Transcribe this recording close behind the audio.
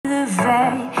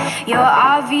bed. You're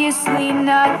obviously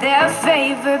not their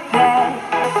favorite pet.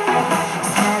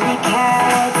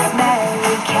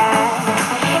 Smelly cat,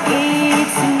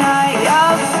 it's not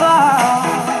your fault.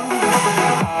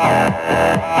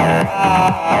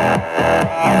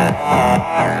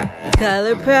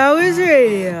 Color Powers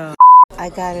Radio. I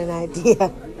got an idea,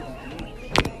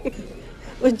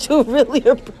 which you'll really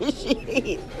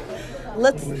appreciate.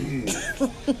 Let's. None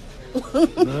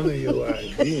of your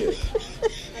ideas.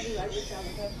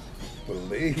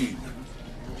 Believe.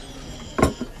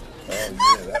 Oh yeah,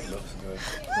 that looks good.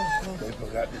 They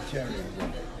forgot the cherries.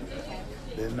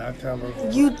 Didn't I tell them?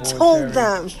 You told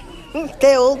them.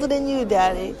 They're older than you,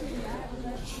 Daddy.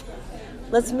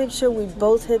 Let's make sure we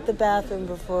both hit the bathroom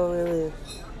before we leave.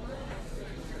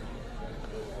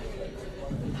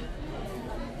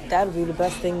 That would be the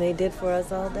best thing they did for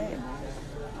us all day.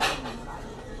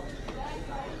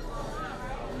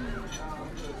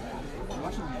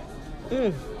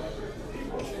 I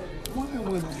wonder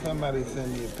when somebody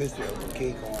send me a picture of a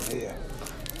cake on here.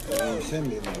 They ain't send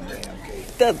me no damn cake.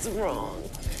 That's wrong.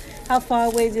 How far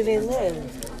away do they live?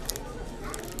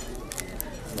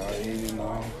 About 80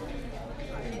 miles.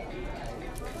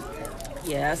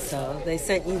 Yeah, so they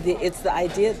sent you it's the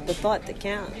idea, the thought that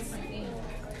counts.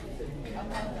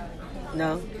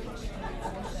 No?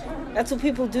 That's what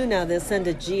people do now. They'll send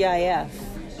a GIF,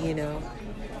 you know.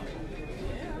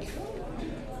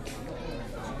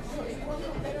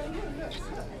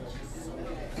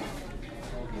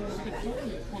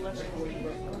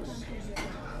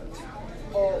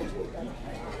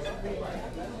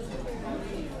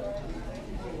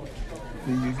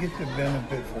 See, you get the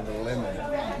benefit for the lemon,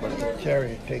 but the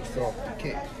cherry takes off the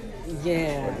kick.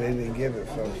 Yeah. But they didn't give it,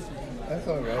 so that's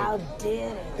all right. How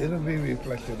dare they? It'll be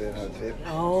reflected in her tip.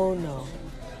 Oh, no.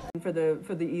 For the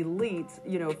elites,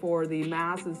 you know, for the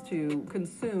masses to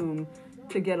consume,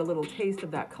 to get a little taste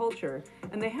of that culture.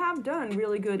 And they have done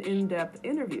really good in-depth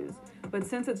interviews. But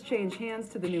since it's changed hands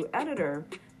to the new editor,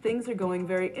 things are going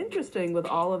very interesting with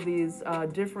all of these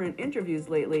different interviews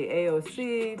lately.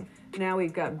 AOC, now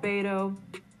we've got Beto.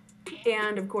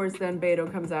 And, of course, then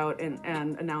Beto comes out and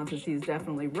announces he's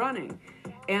definitely running.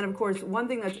 And, of course, one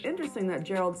thing that's interesting that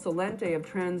Gerald Celente of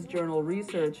Trends Journal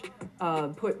Research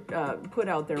put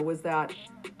out there was that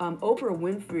Oprah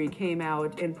Winfrey came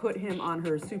out and put him on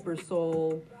her Super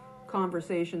Soul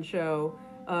conversation show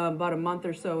about a month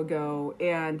or so ago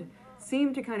and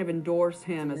seemed to kind of endorse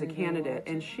him as a candidate.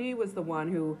 And she was the one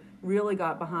who really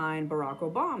got behind Barack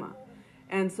Obama.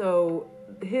 And so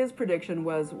his prediction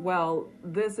was, well,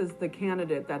 this is the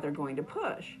candidate that they're going to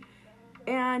push.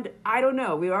 And I don't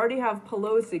know. We already have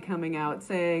Pelosi coming out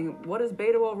saying, "What has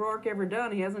Beto O'Rourke ever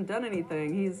done? He hasn't done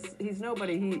anything. He's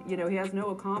nobody. He has no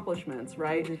accomplishments,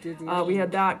 right?" We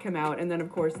had that come out, and then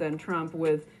of course Trump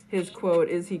with his quote,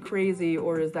 "Is he crazy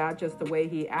or is that just the way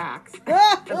he acts?"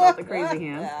 about the crazy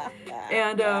hands.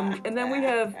 And then we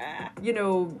have,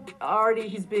 already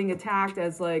he's being attacked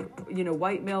as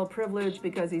white male privilege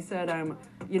because he said I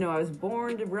was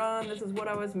born to run. This is what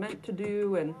I was meant to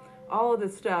do, and all of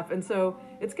this stuff. And so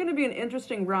it's going to be an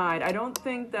interesting ride. I don't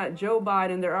think that Joe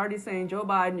Biden, they're already saying, Joe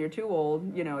Biden, you're too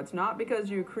old. It's not because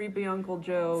you creepy Uncle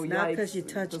Joe. It's not because you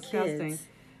touch disgusting. Kids.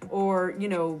 Or,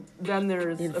 then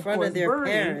there's, in of front course, of their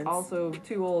Bernie, parents. also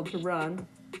too old to run.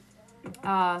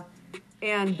 And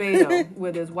Beto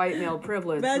with his white male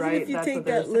privilege, Imagine right? if you That's take what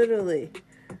that literally.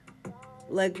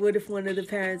 Like, what if one of the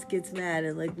parents gets mad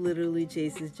and, literally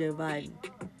chases Joe Biden?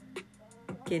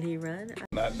 Can he run?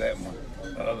 Not that one.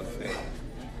 The other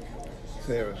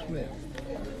Sarah Smith.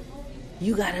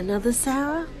 You got another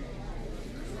Sarah?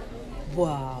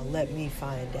 Wow, let me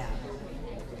find out.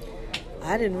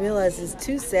 I didn't realize there's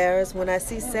two Sarahs. When I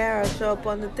see Sarah show up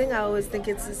on the thing, I always think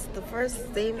it's just the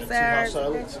first same Sarah.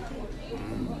 That looks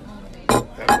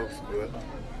good.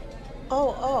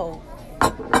 Oh.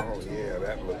 Oh, yeah,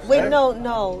 that looks Wait, good.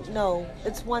 no.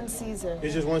 It's one Caesar.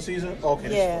 It's just one season?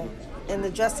 Okay. Yeah. And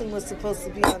the dressing was supposed to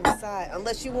be on the side.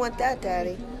 Unless you want that,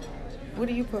 Daddy. What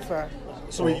do you prefer?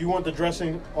 So you want the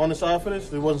dressing on the side for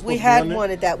this? It wasn't supposed We to be had on there?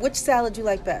 wanted that. Which salad you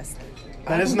like best?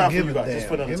 Now, this is not for Give you a guys. damn. Just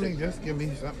put it on the table. Just give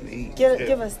me something to eat.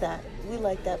 Give us that. We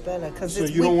like that better. So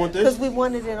you don't want this? Because we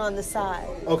wanted it on the side.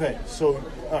 Okay, so,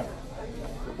 all right.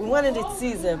 We wanted it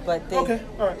Caesar, but they... Okay,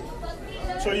 all right.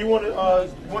 So you wanted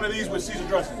one of these with Caesar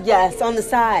dressing? Yes, on the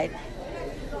side.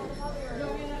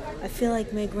 I feel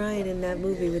like Meg Ryan in that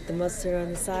movie with the mustard on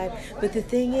the side. But the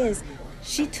thing is,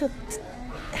 she took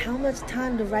how much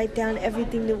time to write down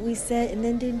everything that we said and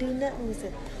then didn't do nothing. We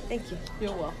said, thank you.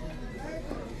 You're welcome.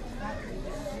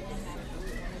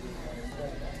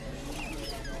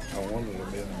 I wanted a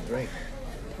bit of drink.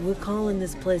 We're calling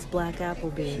this place Black She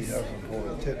Applebee's. hustling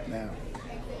for a tip now.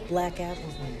 Black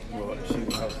Applebee's. Well, she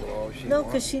can hustle all she No,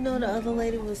 wants. because she know the other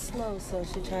lady was slow, so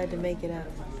she tried to make it up.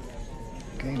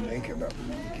 You can't make it up.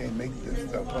 You can't make this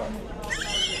stuff up.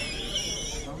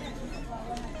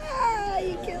 Ah,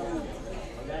 you killed me.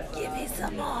 Give me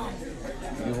some more.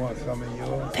 You want some of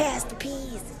yours? Pass the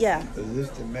peas. Yeah. Is this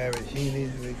the maraschino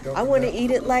we talking I want to about?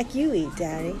 eat it like you eat,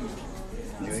 Daddy. You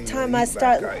ain't It's gonna time I eat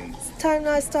start. like I eat. It's time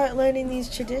I start learning these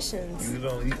traditions You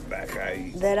don't eat like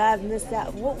I eat. that I've missed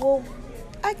out. Well,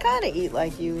 I kind of eat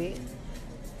like you eat.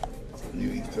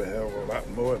 You eat a hell of a lot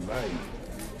more than I eat.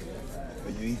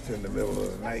 When you eat in the middle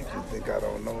of the night, you think I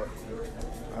don't know it.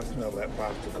 I smell that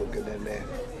pasta cooking in there.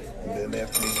 And then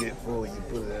after you get full, you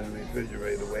put it in the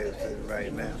refrigerator the way it's sitting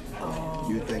right now.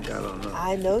 You think I don't know.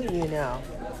 I know you now.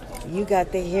 You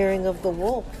got the hearing of the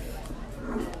wolf.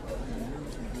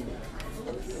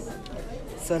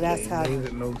 So that's They how. made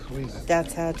it no sweeter.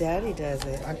 That's how Daddy does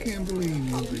it. I can't believe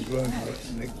you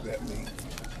begrudged Nick that meat.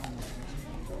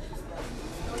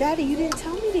 Daddy, you didn't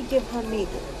tell me to give her meat.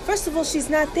 First of all,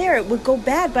 she's not there. It would go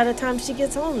bad by the time she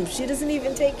gets home. She doesn't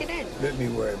even take it in. Let me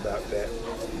worry about that.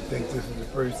 You think this is the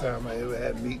first time I ever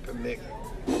had meat from Nick?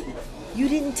 You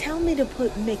didn't tell me to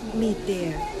put meat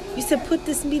there. You said put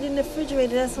this meat in the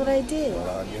refrigerator. That's what I did.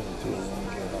 Well, I'll give it to her when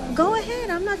we get home. Go ahead.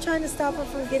 I'm not trying to stop her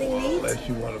from getting meat. Unless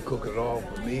you want to cook it all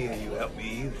for me and you help me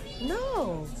eat it.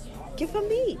 No. Give her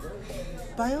meat.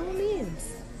 By all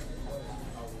means.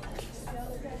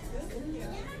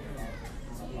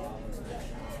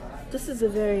 This is a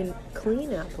very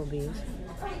clean Applebee's.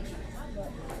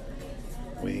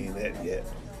 We ain't that yet.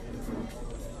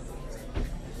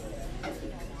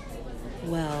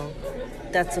 Well,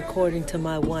 that's according to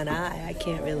my one eye. I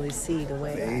can't really see the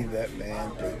way Made that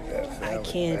man take that I salad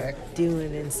can't back. do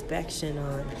an inspection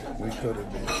on. We could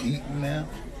have been eating now.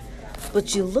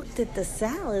 But you looked at the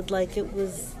salad like it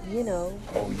was, you know.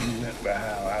 Oh, you went by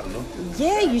how I looked at it.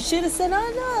 Yeah, you should have said,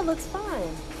 oh no, it looks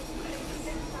fine.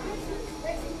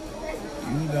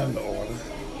 You done the order.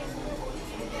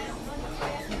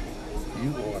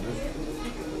 You ordered.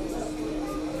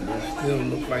 You still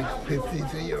look like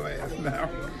 50 to your ass now.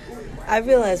 I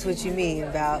realize what you mean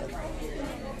about,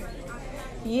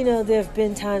 you know, there have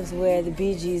been times where the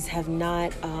Bee Gees have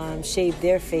not shaved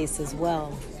their face as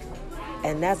well.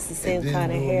 And that's the same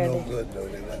kind of hair. No that, good though.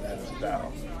 They went out of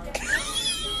style.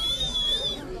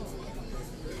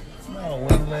 No,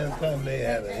 when the last time they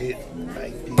had a hit in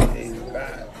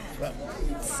 1985?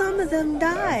 Something. some of them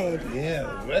died. Yeah,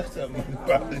 the rest of them are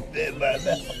probably dead by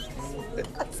now.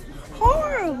 That's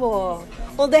horrible.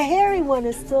 Well, the hairy one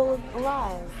is still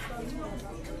alive.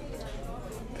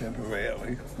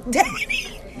 Temporarily.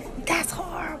 That's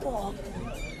horrible.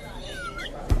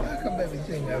 How come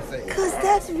everything I say? Because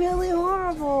that's really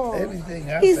horrible. Everything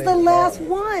I He's say the is last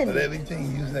horrible. one. But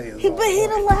everything you say is But he the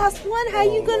horrible. last one. How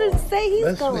you gonna say he's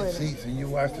Let's going? switch seats and you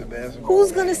watch the basketball.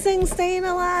 Who's gonna game. sing "Staying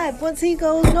Alive"? Once he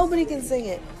goes, nobody can sing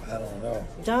it. I don't know.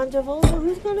 John Travolta,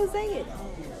 who's gonna sing it?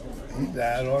 He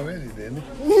died already, didn't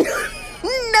he?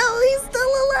 No, he's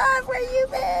still alive. Where you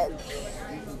been?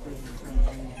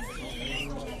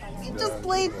 You just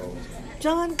played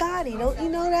John Gotti. Don't you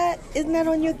know that? Isn't that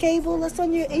on your cable? That's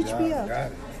on your John HBO.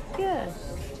 got it. Yeah.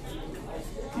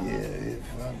 Yeah, his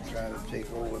son trying to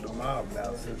take over the mob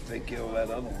now since they killed that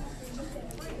other one.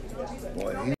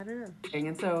 Boy, he I don't know.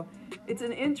 And so it's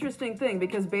an interesting thing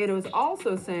because Beto is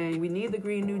also saying we need the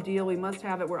Green New Deal, we must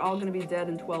have it, we're all going to be dead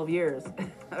in 12 years.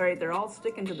 All right, they're all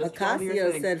sticking to this 12-year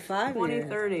Ocasio thing. said 5 years.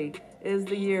 2030 is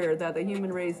the year that the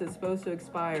human race is supposed to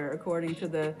expire, according to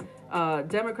the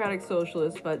Democratic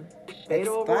Socialists. But Beto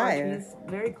O'Rourke, Expire? he's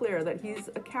very clear that he's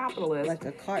a capitalist. Like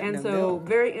a carton and of so milk.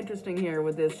 very interesting here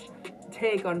with this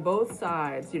take on both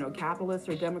sides, you know, capitalists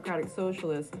or Democratic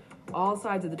Socialists. All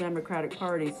sides of the Democratic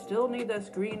Party still need this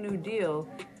Green New Deal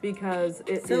because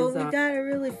it is. So we gotta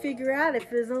really figure out if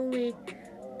there's only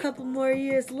a couple more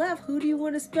years left, who do you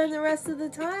want to spend the rest of the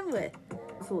time with?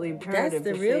 absolutely imperative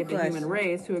the to real save the question. human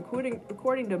race, who, according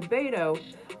to Beto,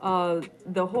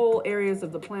 the whole areas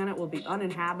of the planet will be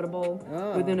uninhabitable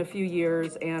within a few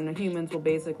years, and humans will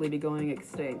basically be going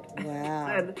extinct. Wow.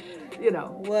 And, you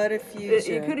know, What a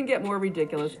future. it couldn't get more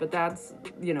ridiculous, but that's,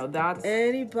 you know, that's...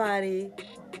 Anybody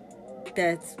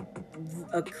that's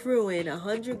accruing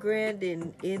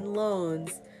 $100,000 in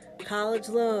loans, college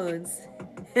loans,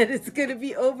 and it's gonna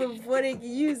be over before they can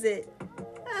use it.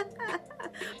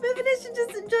 Maybe they should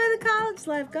just enjoy the college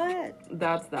life. Go ahead.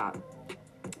 That's that.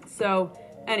 So,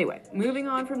 anyway, moving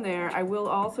on from there, I will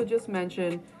also just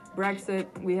mention Brexit.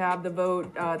 We have the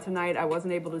vote tonight. I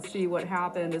wasn't able to see what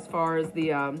happened as far as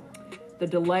the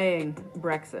delaying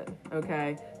Brexit,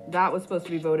 okay? That was supposed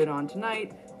to be voted on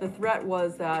tonight. The threat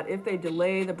was that if they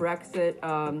delay the Brexit,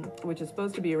 which is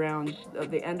supposed to be around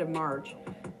the end of March,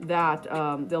 that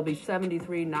there'll be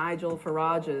 73 Nigel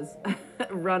Farages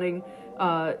running,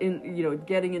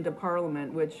 getting into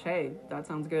Parliament. Which, hey, that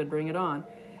sounds good. Bring it on.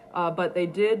 But they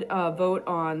did vote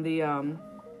on the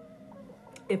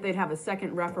if they'd have a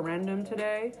second referendum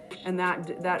today, and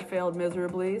that failed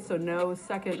miserably. So no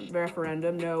second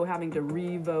referendum, no having to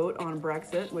re-vote on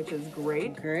Brexit, which is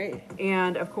great. Great.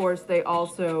 And of course, they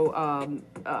also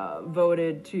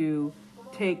voted to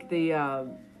take the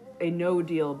a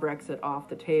no-deal Brexit off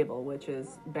the table, which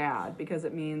is bad because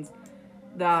it means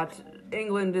that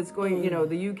England is going,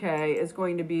 the UK is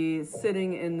going to be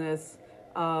sitting in this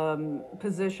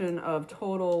position of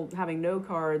total having no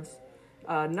cards.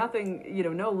 Nothing,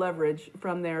 no leverage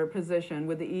from their position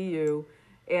with the EU,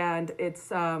 and it's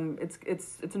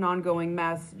an ongoing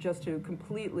mess just to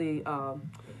completely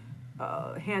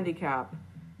handicap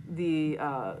the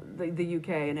UK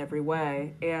in every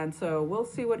way. And so we'll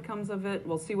see what comes of it.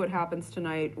 We'll see what happens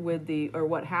tonight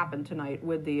what happened tonight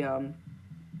with the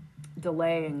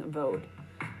delaying vote.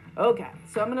 Okay,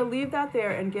 so I'm going to leave that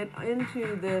there and get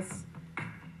into this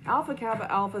Alpha Kappa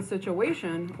Alpha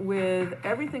situation with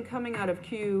everything coming out of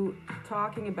Q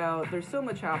talking about there's so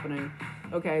much happening.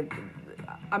 Okay,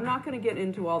 I'm not going to get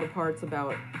into all the parts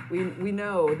about we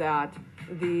know that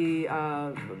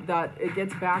that it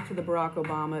gets back to the Barack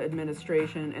Obama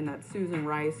administration, and that Susan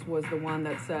Rice was the one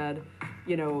that said,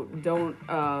 don't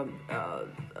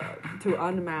to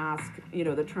unmask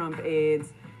the Trump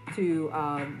aides, to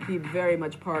be very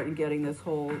much part in getting this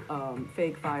whole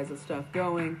fake FISA stuff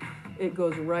going. It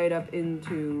goes right up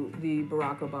into the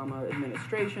Barack Obama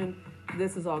administration.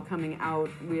 This is all coming out.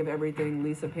 We have everything.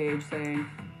 Lisa Page saying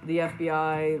the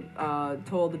FBI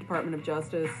told the Department of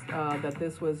Justice that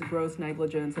this was gross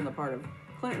negligence on the part of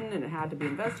Clinton and it had to be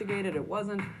investigated. It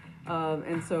wasn't.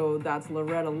 And so that's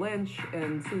Loretta Lynch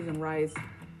and Susan Rice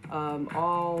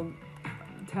all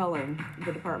telling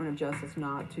the Department of Justice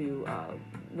not to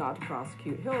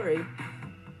prosecute Hillary.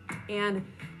 And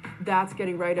that's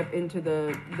getting right up into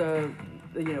the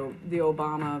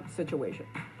Obama situation.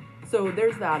 So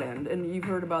there's that end, and you've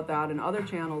heard about that in other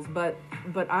channels. But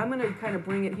I'm going to kind of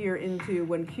bring it here into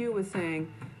when Q was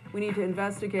saying we need to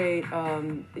investigate,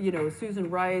 Susan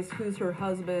Rice, who's her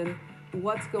husband,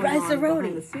 what's going on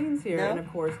behind the scenes here, and of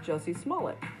course Jussie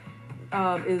Smollett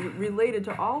is related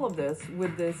to all of this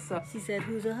with this. She said,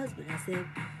 "Who's her husband?" I said,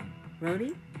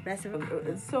 "Roni."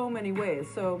 In so many ways.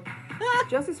 So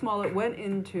Jussie Smollett went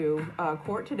into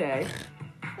court today.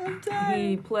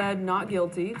 He pled not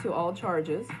guilty to all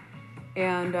charges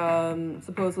and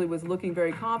supposedly was looking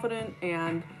very confident,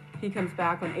 and he comes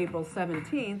back on April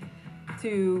 17th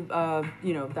to,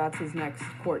 that's his next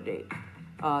court date.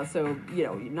 So,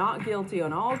 not guilty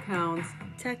on all counts.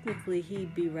 Technically,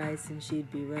 he'd be Rice and she'd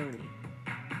be Roni.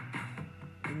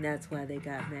 And that's why they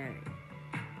got married.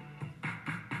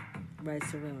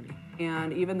 Rice or Roni.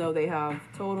 And even though they have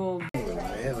total...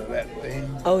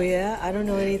 Oh, yeah? I don't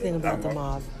know anything about the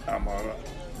mob. I'm on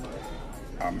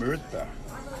Omerta.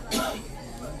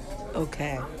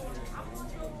 Okay.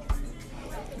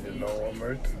 You know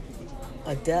Omerta?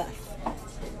 A death.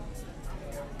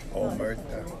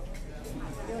 Omerta.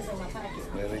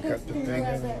 Then they cut the finger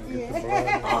and get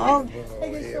the blood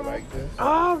and like this.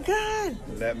 Oh, God.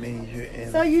 That means you're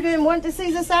in. So you didn't want the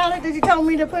Caesar salad that you told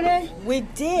me to put in? We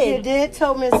did. You did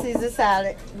told me Caesar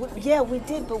salad. Yeah, we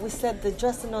did, but we said the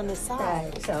dressing on the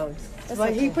side. Right, so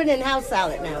okay. he put in house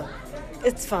salad now.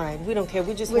 It's fine. We don't care.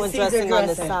 We just With want Caesar dressing on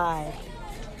the dressing. side.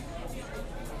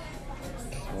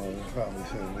 Well, we probably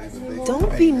shouldn't leave it.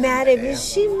 Don't be mad at me.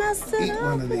 She messed it Eat up.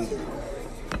 one of these.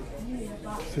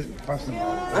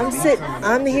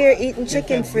 I'm here eating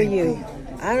chicken for you.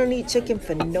 I don't eat chicken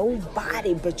for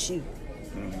nobody but you.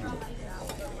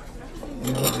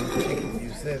 You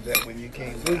said that when you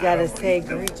came. We gotta say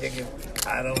no chicken.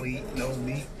 I don't eat no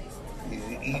meat.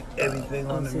 You eat everything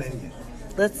on the menu.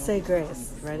 Let's say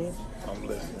grace. Ready? I'm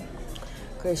listening.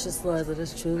 Gracious Lord, let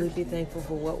us truly be thankful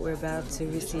for what we're about to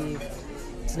receive.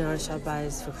 To nourish our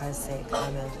bodies for Christ's sake.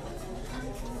 Amen.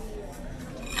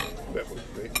 That was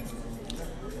great.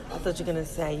 I thought you were going to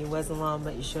say you wasn't long,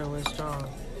 but you sure was strong.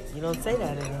 You don't say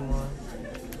that anymore.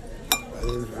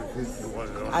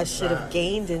 I should have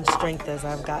gained in strength as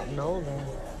I've gotten older.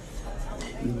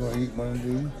 You going to eat one of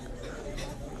these?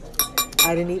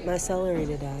 I didn't eat my celery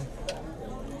today.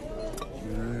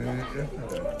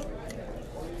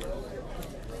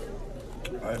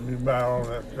 I didn't buy all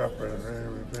that stuff in the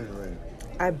refrigerator.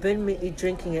 I've been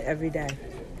drinking it every day.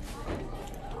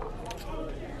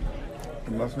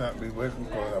 You must not be working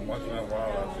because once in a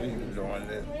while I see you doing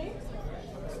this.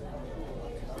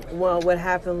 Well, what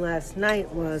happened last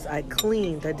night was I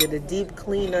cleaned. I did a deep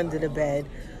clean under the bed,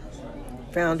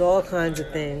 found all kinds of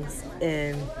things,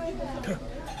 and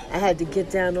I had to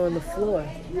get down on the floor.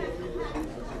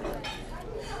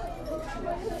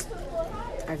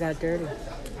 I got dirty.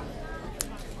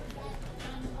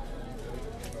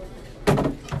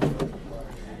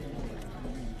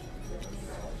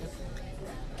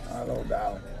 Hello,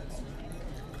 darling.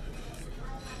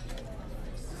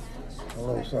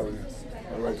 Hello, Sullivan.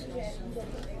 All right.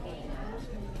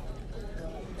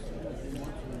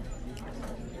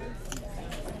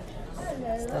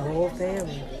 It's the whole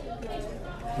family.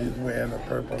 He's wearing a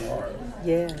purple heart.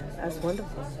 Yeah, that's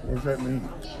wonderful. What's that mean?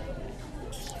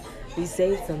 We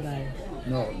saved somebody.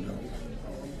 No.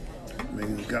 I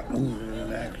mean, he got moving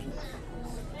in action.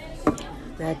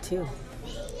 That too.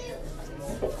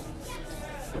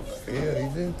 Yeah,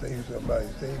 he didn't save somebody.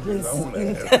 He saved his own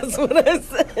ass. That's what I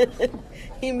said.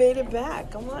 He made it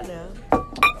back. Come on now.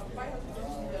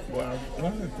 Well, I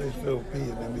wonder if they still paying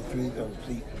in between those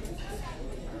seats.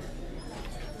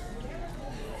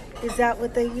 Is that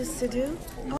what they used to do?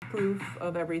 Proof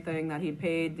of everything that he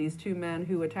paid these two men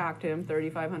who attacked him,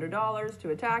 $3,500 to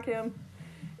attack him.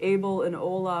 Abel and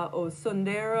Ola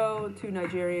Osundero, two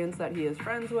Nigerians that he is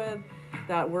friends with,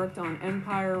 that worked on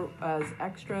Empire as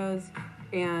extras.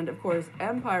 And of course,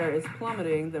 Empire is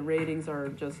plummeting. The ratings are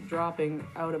just dropping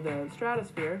out of the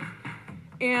stratosphere.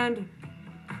 And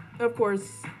of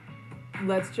course,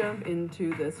 let's jump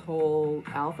into this whole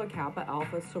Alpha Kappa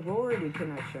Alpha sorority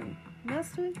connection.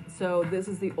 Must we? So this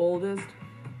is the oldest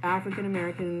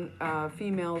African-American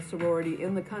female sorority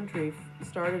in the country,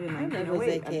 started in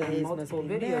 1908. I've done multiple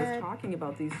videos talking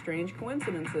about these strange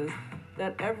coincidences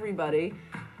that everybody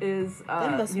is,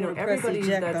 everybody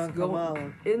that's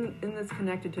going in that's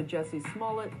connected to Jussie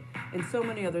Smollett and so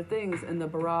many other things in the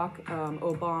Barack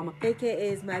Obama,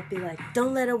 AKAs might be like,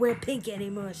 don't let her wear pink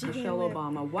anymore. Michelle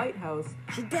Obama White House.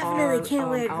 She definitely can't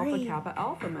wear green. Alpha Kappa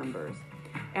Alpha members.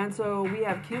 And so we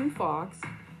have Kim Foxx,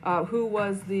 who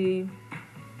was the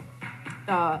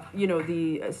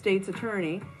state's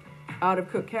attorney out of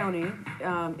Cook County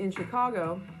in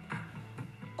Chicago.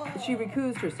 She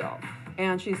recused herself,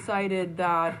 and she cited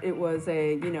that it was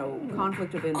a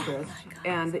conflict of interest.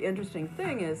 And the interesting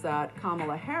thing is that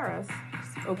Kamala Harris,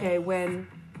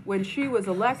 when she was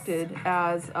elected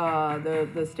as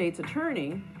the state's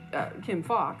attorney, Kim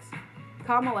Foxx,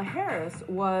 Kamala Harris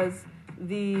was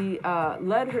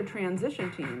led her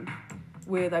transition team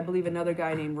with, I believe, another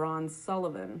guy named Ron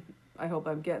Sullivan. I hope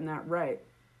I'm getting that right.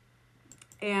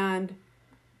 And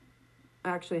I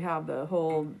actually have the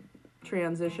whole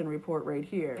transition report right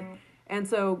here. And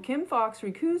so Kim Foxx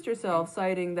recused herself,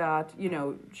 citing that,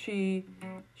 she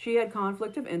had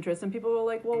conflict of interest, and people were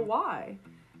like, well, why?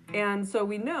 And so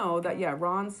we know that,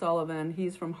 Ron Sullivan,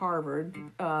 he's from Harvard,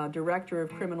 director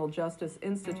of Criminal Justice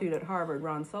Institute at Harvard,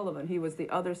 Ron Sullivan. He was the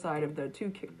other side of the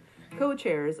two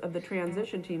co-chairs of the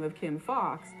transition team of Kim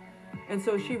Foxx. And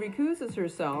so she recuses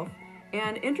herself.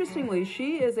 And interestingly,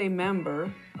 she is a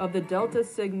member of the Delta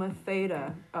Sigma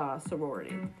Theta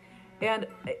sorority. And,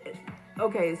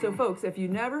 so folks, if you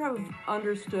never have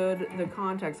understood the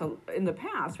context, in the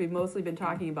past, we've mostly been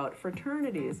talking about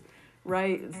fraternities,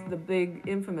 right? It's the big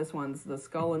infamous ones, the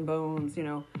Skull and Bones,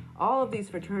 all of these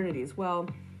fraternities. Well,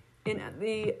 in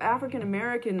the African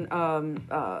American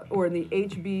or in the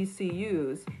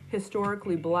HBCUs,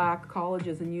 historically black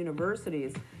colleges and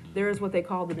universities, there is what they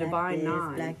call the Divine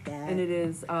Nine, and it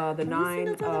is the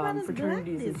 9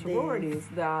 fraternities and sororities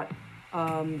that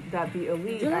the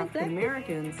elite African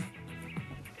Americans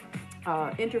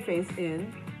interface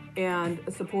in and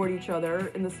support each other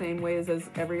in the same ways as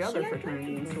every other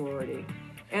fraternity and sorority.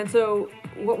 And so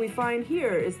what we find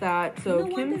here is that,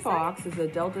 Kim Foxx is a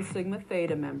Delta Sigma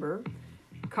Theta member,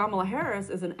 Kamala Harris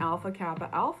is an Alpha Kappa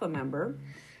Alpha member,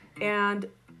 and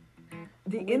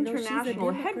the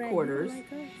international headquarters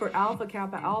for Alpha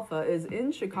Kappa Alpha is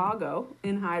in Chicago,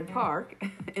 in Hyde Park,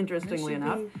 interestingly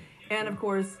enough. And of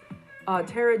course,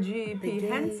 Tara G. P.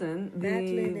 Henson,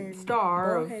 the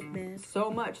star of so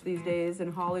much these days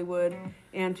in Hollywood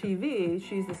and TV,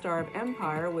 she's the star of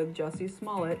Empire with Jussie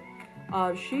Smollett.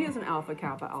 She is an Alpha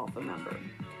Kappa Alpha member.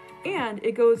 And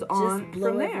it goes on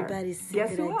from there.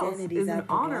 Guess who else is an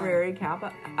honorary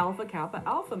Alpha Kappa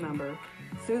Alpha member?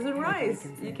 Susan Rice.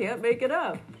 You can't make it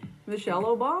up. Michelle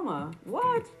Obama.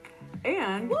 What?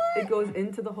 And it goes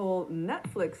into the whole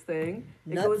Netflix thing.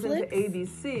 It goes into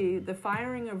ABC, the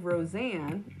firing of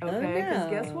Roseanne. Okay, because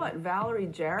guess what? Valerie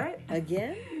Jarrett.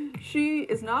 Again? She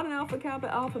is not an Alpha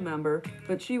Kappa Alpha member,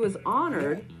 but she was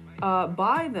honored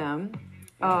by them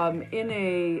in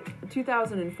a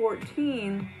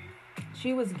 2014.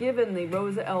 She was given the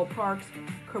Rosa L. Parks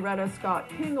Coretta Scott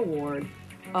King Award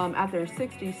at their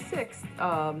 66th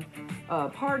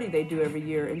party they do every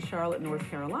year in Charlotte, North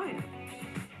Carolina.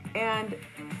 And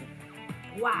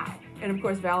wow. And of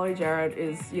course, Valerie Jarrett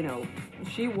is,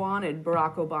 she wanted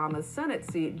Barack Obama's Senate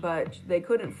seat, but they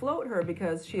couldn't float her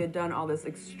because she had done all this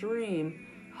extreme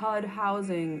HUD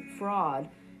housing fraud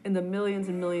in the millions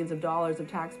and millions of dollars of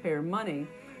taxpayer money,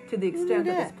 to the extent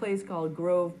that this place called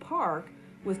Grove Park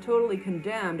was totally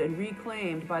condemned and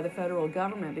reclaimed by the federal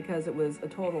government because it was a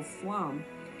total slum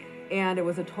and it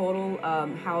was a total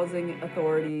housing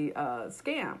authority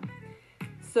scam.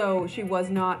 So she was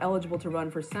not eligible to run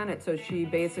for Senate. So she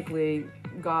basically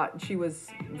she was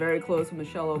very close with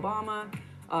Michelle Obama,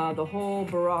 the whole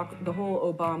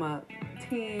Obama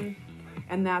team,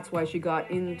 and that's why she got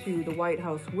into the White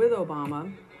House with Obama.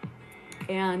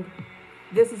 And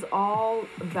this is all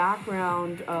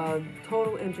background,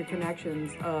 total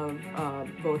interconnections of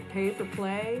both pay for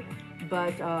play,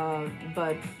 but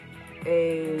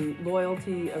a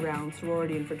loyalty around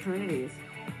sorority and fraternities.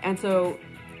 And so,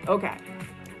 okay.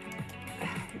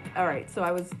 All right, so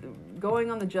I was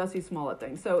going on the Jussie Smollett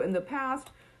thing. So in the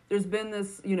past, there's been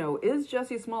this, is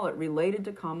Jussie Smollett related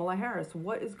to Kamala Harris?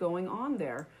 What is going on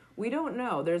there? We don't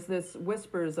know. There's this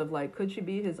whispers of like, could she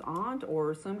be his aunt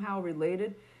or somehow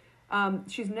related?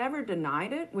 She's never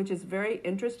denied it, which is very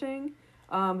interesting.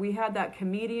 We had that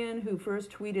comedian who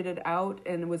first tweeted it out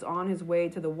and was on his way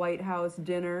to the White House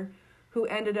dinner, who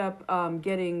ended up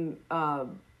getting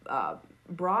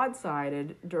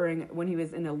broadsided when he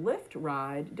was in a Lyft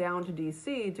ride down to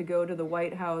D.C. to go to the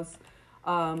White House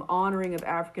honoring of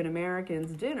African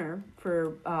Americans dinner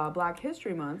for Black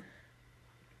History Month.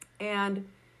 And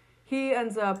he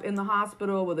ends up in the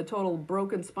hospital with a total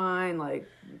broken spine, like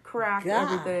cracked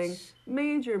everything.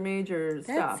 Major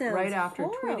stuff right after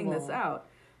tweeting this out.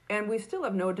 And we still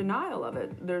have no denial of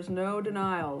it. There's no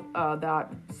denial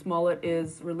that Smollett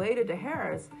is related to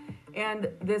Harris. And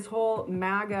this whole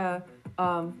MAGA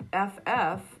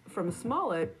FF from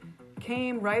Smollett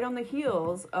came right on the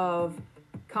heels of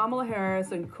Kamala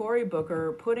Harris and Cory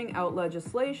Booker putting out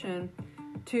legislation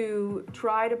to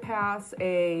try to pass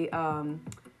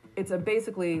it's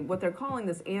basically what they're calling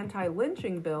this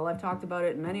anti-lynching bill. I've talked about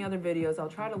it in many other videos. I'll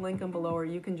try to link them below, or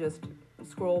you can just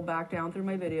scroll back down through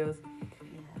my videos.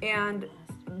 And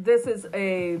this is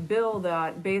a bill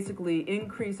that basically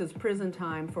increases prison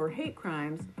time for hate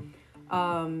crimes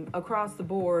across the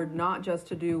board, not just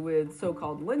to do with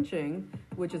so-called lynching,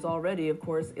 which is already, of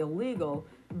course, illegal,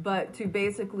 but to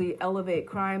basically elevate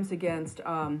crimes against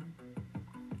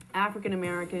African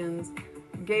Americans,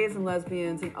 gays and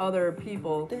lesbians, and other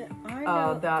people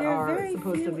that are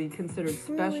supposed to be considered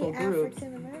special groups,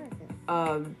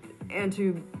 and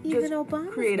to just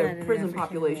create a prison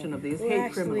population of these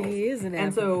hate criminals.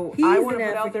 And so I want to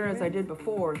put out there, as I did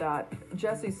before, that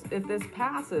Jussie, if this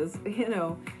passes,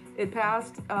 it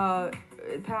passed.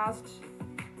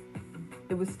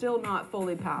 It was still not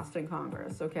fully passed in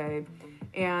Congress, okay?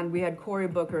 And we had Cory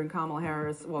Booker and Kamala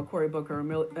Harris. Well, Cory Booker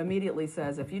immediately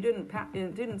says, if you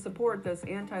didn't support this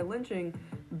anti-lynching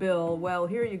bill, well,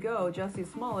 here you go. Jussie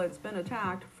Smollett's been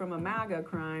attacked from a MAGA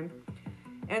crime.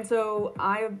 And so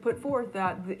I have put forth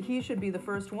that he should be the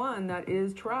first one that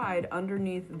is tried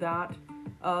underneath that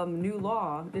new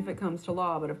law, if it comes to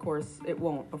law. But of course, it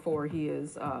won't before he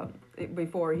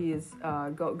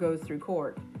goes through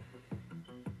court.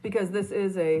 Because this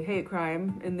is a hate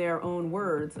crime, in their own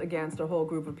words, against a whole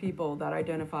group of people that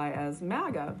identify as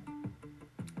MAGA.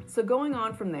 So going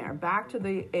on from there, back to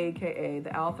the AKA,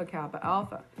 the Alpha Kappa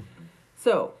Alpha.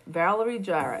 So Valerie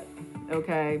Jarrett,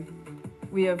 okay,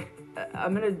 we have.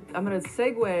 I'm gonna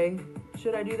segue.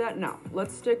 Should I do that? No.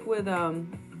 Let's stick with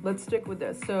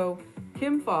this. So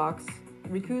Kim Foxx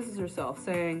recuses herself,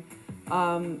 saying,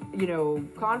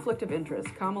 conflict of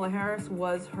interest. Kamala Harris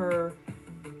was her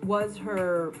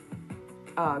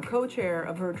co-chair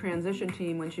of her transition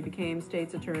team when she became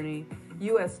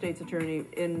U.S. state's attorney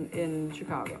in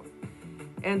Chicago.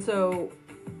 And so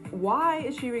why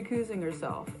is she recusing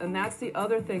herself? And that's the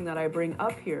other thing that I bring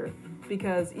up here,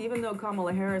 because even though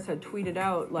Kamala Harris had tweeted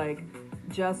out, like,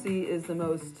 Jussie is the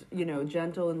most,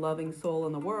 gentle and loving soul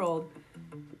in the world,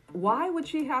 why would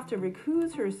she have to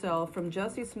recuse herself from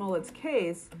Jussie Smollett's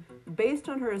case based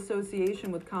on her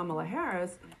association with Kamala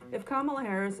Harris if Kamala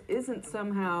Harris isn't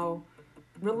somehow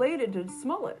related to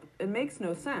Smollett? It makes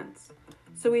no sense.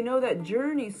 So we know that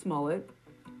Journey Smollett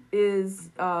is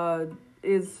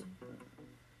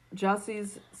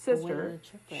Jussie's sister.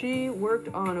 She worked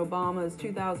on Obama's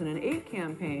 2008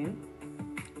 campaign,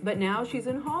 but now she's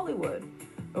in Hollywood,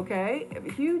 okay,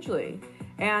 hugely.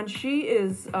 And she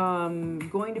is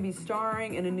going to be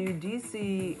starring in a new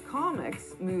DC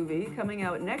Comics movie coming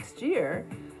out next year.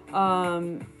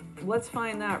 Let's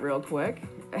find that real quick.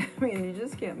 I mean, you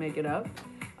just can't make it up.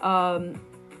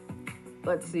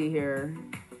 Let's see here.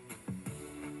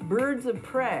 Birds of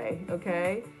Prey,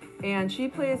 okay? And she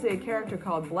plays a character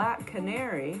called Black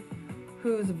Canary,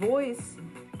 whose voice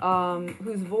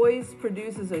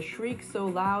produces a shriek so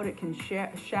loud it can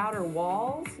shatter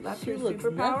walls. That's her looks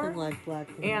superpower. nothing like Black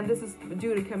Canary. And this is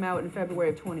due to come out in February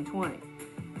of 2020.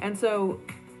 And so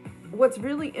what's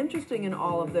really interesting in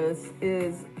all of this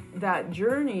is that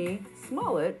Journey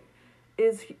Smollett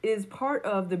is part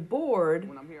of the board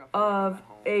of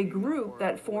a group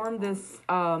that formed this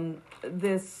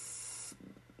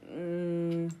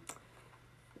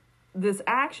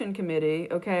action committee,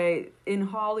 okay, in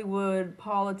Hollywood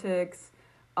politics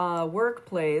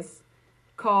workplace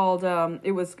called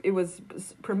it was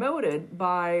promoted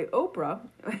by Oprah.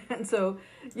 And so,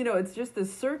 you know, it's just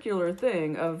this circular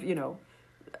thing of, you know,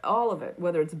 all of it,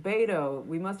 whether it's Beto,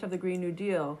 we must have the Green New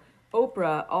Deal.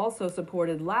 Oprah also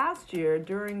supported last year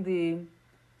during the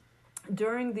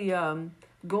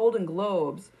Golden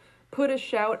Globes, put a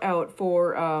shout out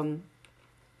for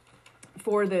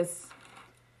this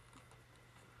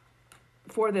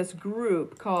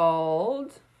group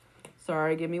called,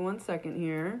 sorry, give me 1 second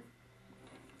here.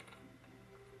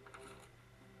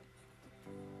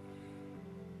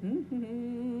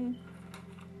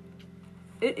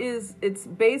 It's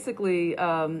basically,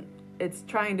 it's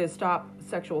trying to stop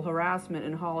sexual harassment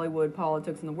in Hollywood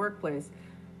politics in the workplace.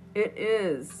 It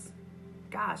is,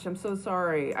 gosh, I'm so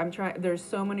sorry. There's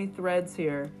so many threads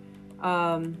here.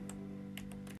 You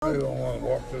don't want to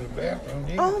walk to the bathroom,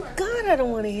 do you? Oh, God, I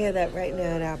don't want to hear that right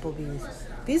now at Applebee's.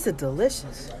 These are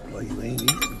delicious. Well, you ain't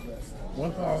eating.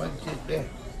 What's all that shit there?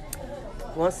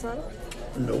 Want some?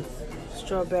 Nope.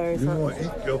 Strawberry You something. want to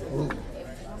eat your food. I'm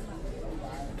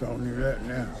telling you that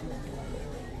now.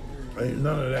 Ain't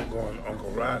none of that going to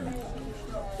Uncle Rodney.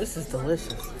 This is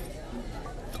delicious.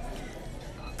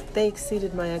 They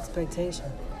exceeded my expectation.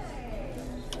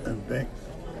 And think,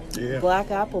 yeah. Black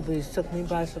Applebee's took me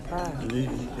by surprise. You need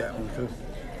to eat that one too.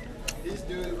 This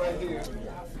dude right here.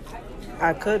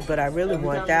 I could, but I really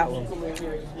want that one. Come in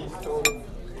here, he's total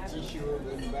tissue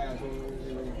in the bathroom.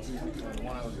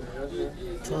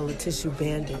 Toilet tissue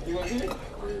bandit. Yeah,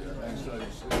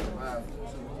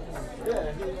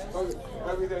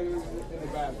 everything is in the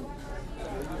bathroom.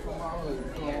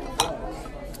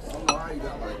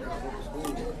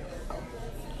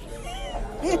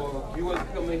 You want to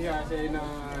come in here and say, nah.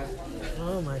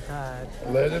 Oh my God.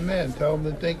 Let him in. Tell him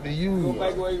to take the used Go one.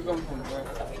 back where you come from, bro.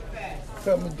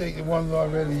 Tell him to take the ones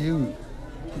already used.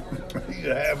 You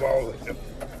can have all of them.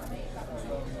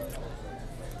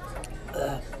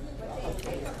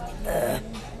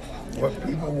 What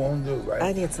people won't do, right?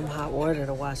 I need some hot water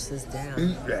to wash this down.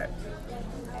 Eat that.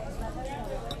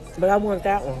 But I want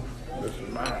that one. This is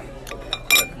mine.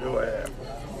 That's your ass.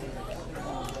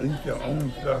 Eat your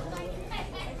own stuff.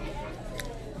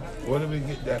 What did we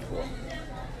get that for?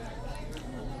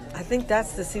 I think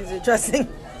that's the Caesar dressing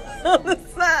on the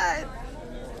side.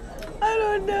 I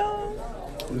don't know.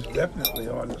 It's definitely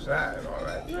on the side, all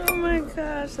right. Oh my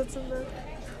gosh, that's a mess.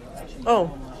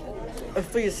 Oh, it's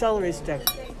for your celery stick.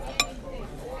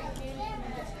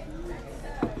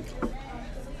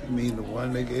 You mean the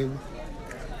one they gave us?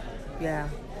 Yeah.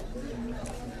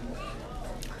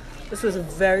 This was a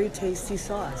very tasty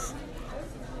sauce.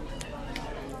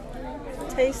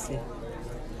 Tasty.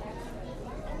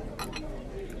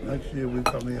 Next year we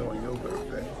come here on your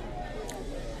birthday.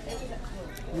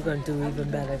 You're going to do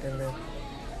even better than that.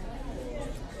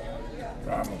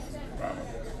 Promise. Promise.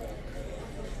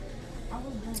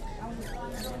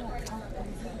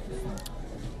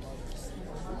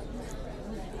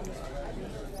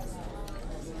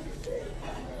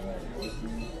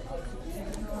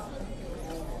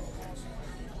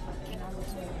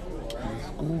 These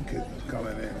school kids is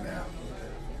coming in now.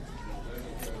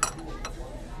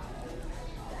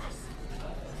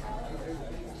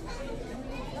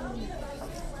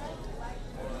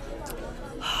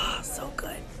 So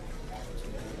good.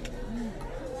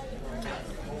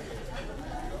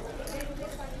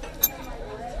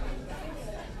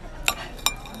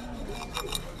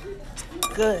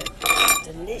 Good.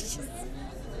 Delicious.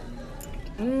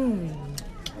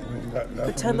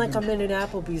 Pretend like I'm in an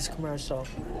Applebee's commercial.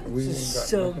 We This ain't is got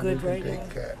so nothing good we can right take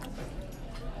now. care.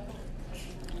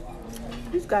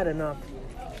 He's got enough.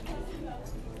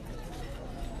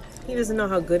 He doesn't know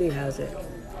how good he has it.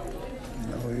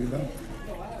 No, you don't.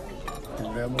 You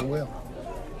never will.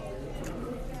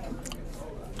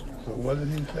 So what did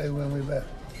he say when we left?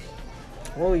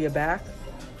 Oh, you're back?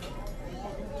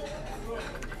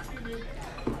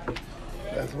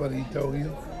 what he told you?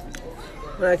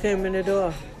 When I came in the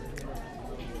door.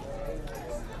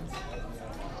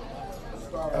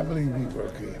 I believe he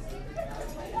work here.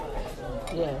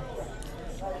 Yeah.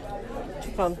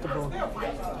 Comfortable. No,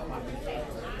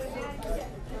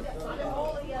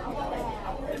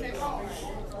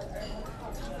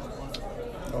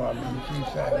 I mean, she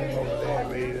sat him over there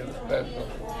reading a special.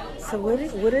 So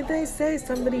what did they say?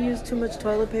 Somebody used too much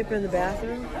toilet paper in the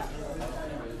bathroom?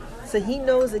 So he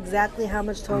knows exactly how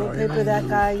much toilet No, he paper that didn't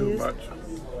guy use too used? much.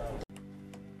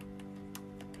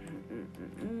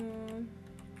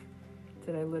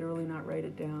 Did I literally not write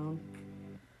it down?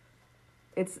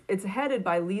 It's headed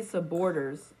by Lisa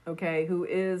Borders, okay, who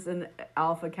is an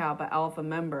Alpha Kappa Alpha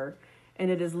member, and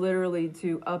it is literally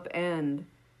to upend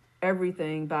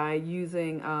everything by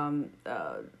using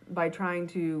by trying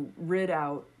to rid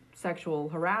out sexual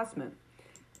harassment.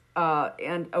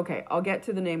 And okay, I'll get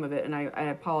to the name of it, and I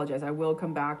apologize. I will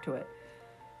come back to it.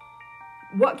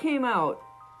 What came out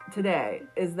today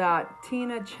is that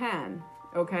Tina Chen,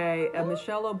 okay,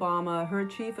 Michelle Obama, her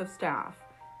chief of staff,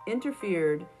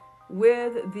 interfered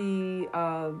with the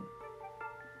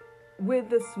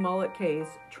Smollett case,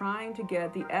 trying to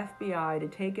get the FBI to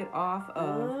take it off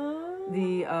of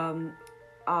the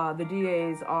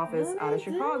DA's office out of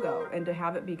Chicago and to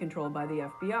have it be controlled by the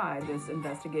FBI, this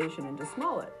investigation into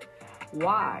Smollett.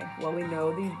 Why? Well, we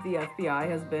know the FBI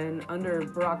has been, under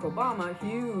Barack Obama,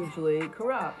 hugely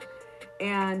corrupt.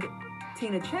 And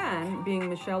Tina Chen, being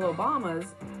Michelle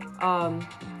Obama's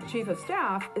chief of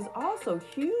staff, is also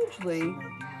hugely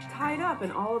tied up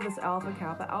in all of this Alpha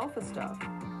Kappa Alpha stuff.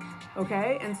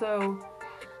 Okay? And so...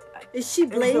 Is she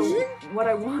Blasian? So what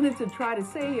I wanted to try to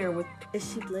say here with... Is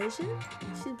she Blasian?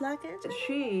 Is she Black Angel?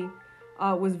 She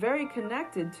was very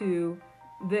connected to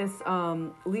this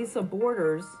Lisa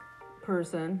Borders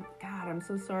person. God, I'm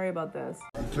so sorry about this.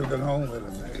 He took it home with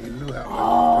him. He knew how much.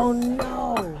 Oh,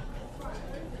 no.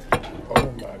 Oh,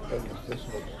 my goodness. This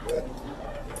looks good.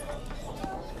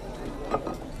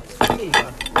 Here you go.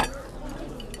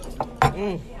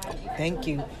 Thank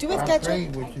you. Do it, I'll ketchup.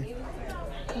 trade with you.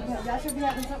 Y'all should be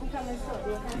having something coming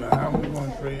soon. Now, how we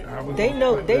going to trade? They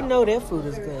know their food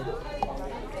is good.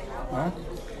 Huh?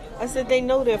 I said they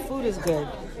know their food is good.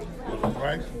 The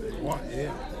price they want,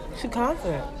 yeah. She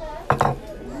confident.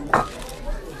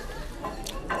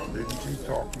 Didn't you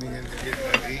talk me into getting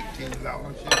that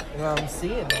 $18 shit? Well, I'm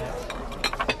seeing that.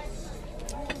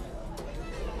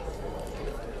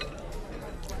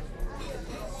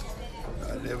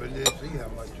 I never did see how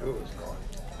much yours cost.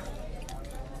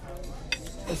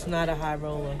 It's not a high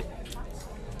roller.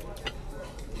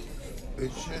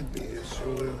 It should be. It's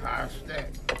showing high stack.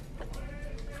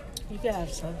 You can have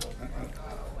some.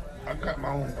 I got my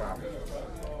own problem.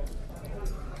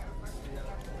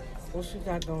 What you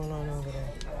got going on over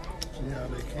there? See how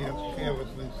they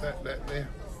carelessly set that there?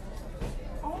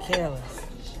 Careless.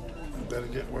 You better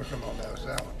get working on that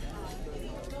salad.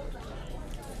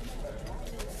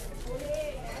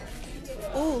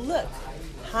 Ooh, look.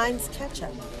 Heinz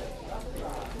ketchup.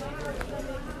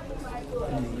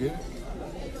 Can you get it?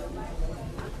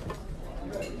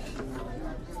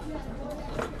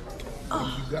 Oh,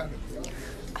 You got it.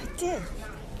 I did.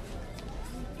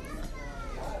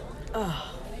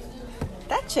 Oh,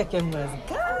 that chicken was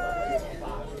good.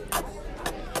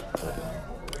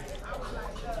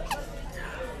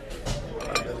 I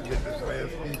better get this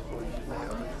last piece for you.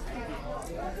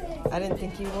 I didn't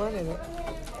think you wanted it.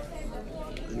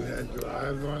 You had your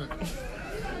eyes on it.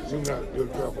 You got your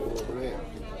trouble over there.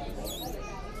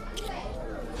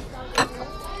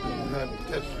 You had to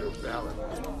test your salad.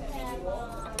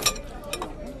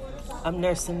 I'm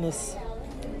nursing this.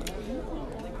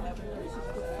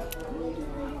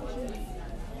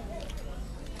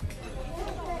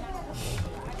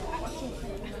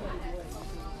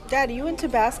 Dad, are you into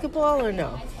basketball or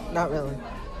no? Not really.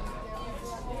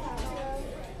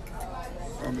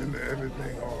 I'm into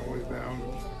everything all the way down to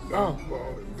Oh.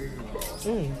 basketball and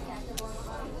baseball.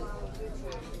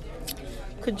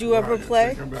 Could you ever You're play?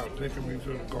 thinking about taking me to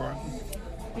the garden?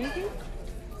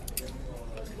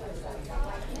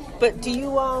 But do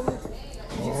you Oh,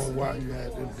 why you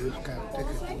had this discount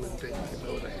ticket, you would think you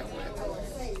know that.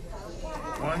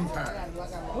 One time,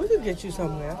 we could get you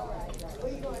somewhere.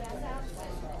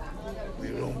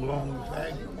 you don't belong to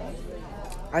SAG no more.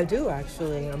 I do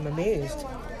actually. I'm amazed.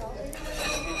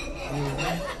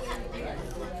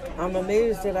 I'm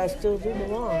amazed that I still do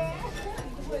belong.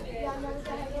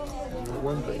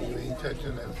 One thing, you ain't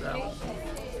touching that salad.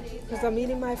 Because I'm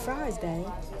eating my fries, Dad.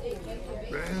 They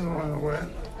ain't going nowhere.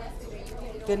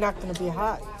 They're not going to be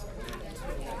hot.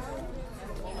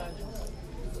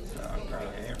 I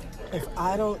kinda am. If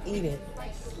I don't eat it,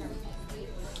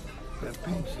 That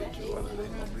pink shit you ordered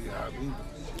ain't gonna be hot either.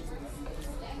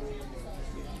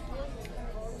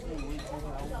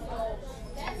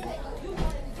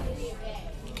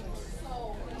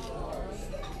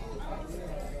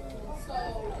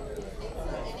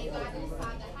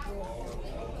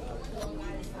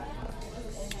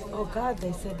 Oh God,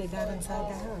 they said they got inside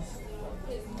the house.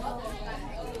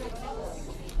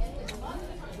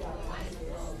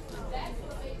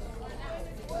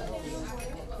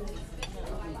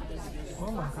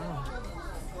 Oh my God.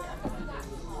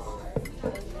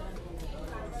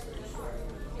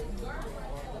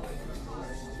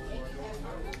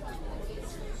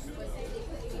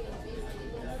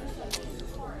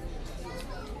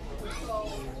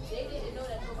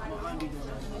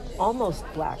 Almost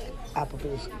black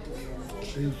Applebee's.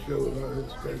 She showed her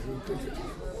his special ticket.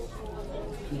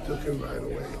 She took it right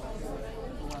away.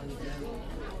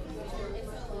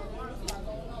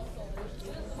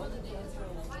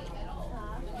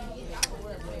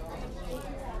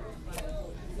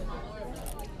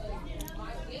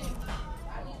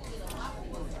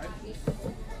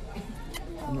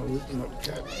 You know, looking up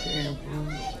cat canned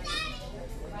food,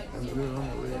 and we're on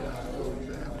the way out to the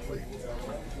damn plate.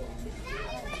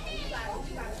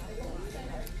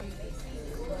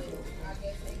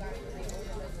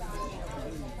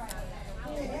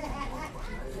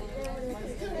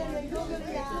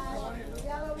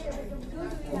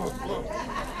 Look.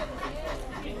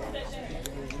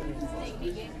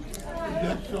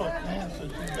 That short pants that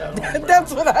she got on.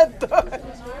 That's what I thought.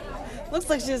 Looks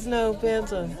like she has no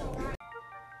pants on.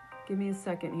 Give me a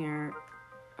second here.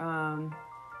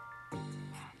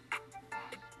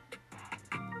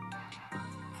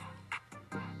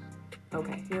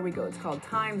 Okay, here we go. It's called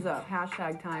Time's Up,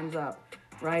 hashtag Time's Up,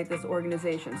 right? This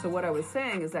organization. So what I was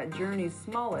saying is that Journey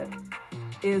Smollett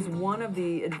is one of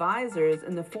the advisors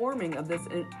in the forming of this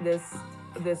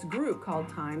group called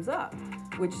Time's Up,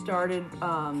 which started,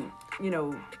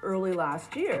 early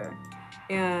last year.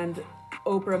 And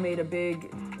Oprah made a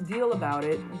big deal about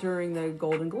it during the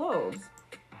Golden Globes.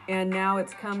 And now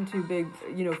it's come to big,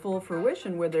 full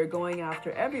fruition where they're going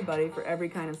after everybody for every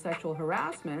kind of sexual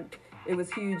harassment. It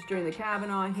was huge during the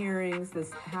Kavanaugh hearings,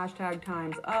 this hashtag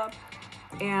Time's Up.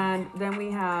 And then we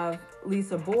have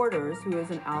Lisa Borders, who is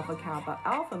an Alpha Kappa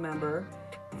Alpha member,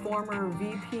 former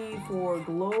VP for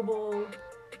Global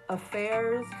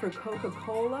Affairs for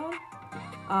Coca-Cola,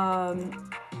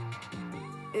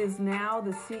 is now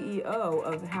the CEO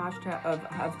of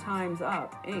Time's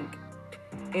Up, Inc.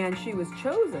 And she was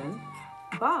chosen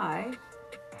by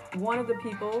one of the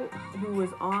people who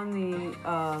was on the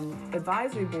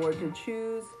advisory board to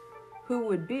choose who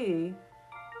would be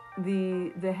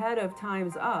the head of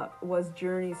Time's Up was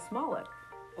Journey Smollett.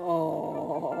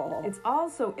 Oh. It's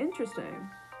also interesting.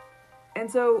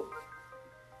 And so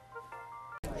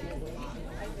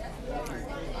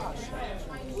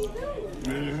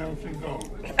Really, how she go?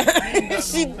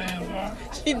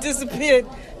 She disappeared.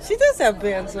 She does have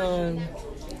pants on.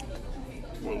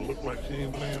 Well, it look like she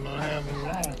ain't planning on having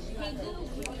long.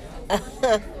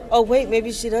 Oh wait,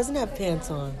 maybe she doesn't have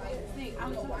pants on.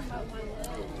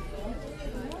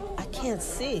 I can't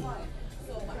see.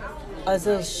 Are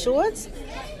those shorts? I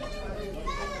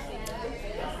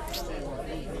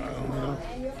don't know.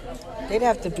 They'd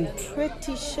have to be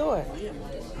pretty short.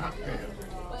 Hot pants.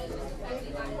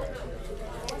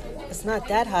 It's not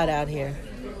that hot out here.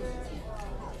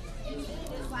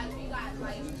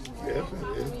 Yes,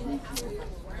 it is.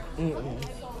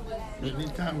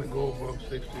 Anytime it go above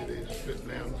 60, they sit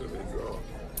down till they draw.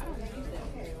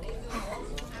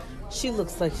 She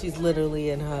looks like she's literally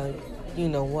in her, you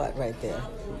know what, right there.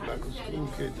 Look like a school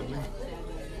kid to me.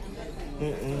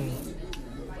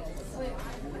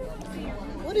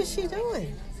 What is she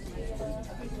doing?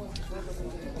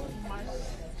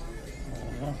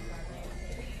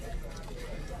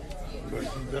 But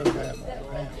she does have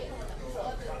pants.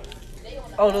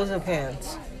 Oh, those are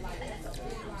pants.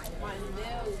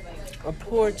 A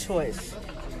poor choice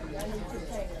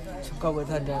to go with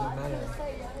her denim.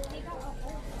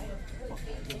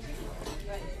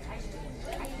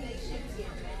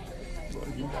 Well,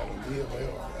 you got a real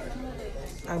well.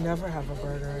 I never have a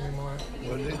burger anymore.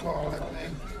 What do they call that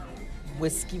thing?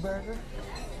 Whiskey burger?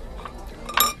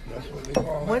 That's what they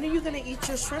call When it. are you going to eat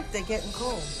your shrimp? They're getting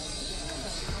cold.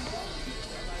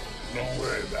 Don't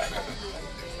worry about it.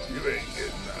 You ain't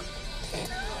getting nothing.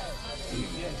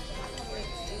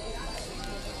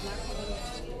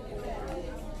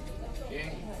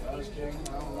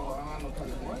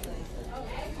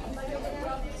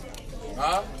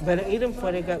 Better eat them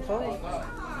before they get cold.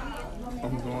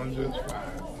 I'm going just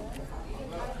fine.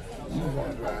 You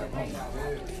want to drive home.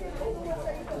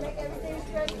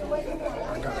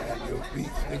 I got to have your feet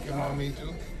sticking on me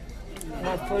too.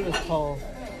 My foot is cold.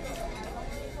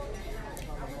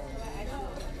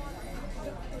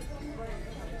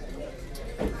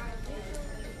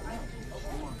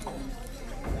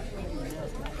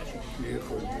 Yeah,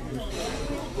 'cause you used to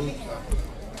have boots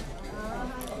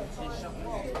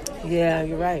on. Yeah,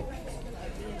 you're right.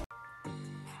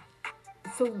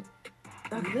 So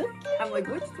I'm like,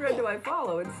 which thread do I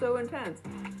follow? It's so intense.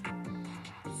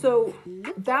 So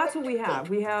that's what we have.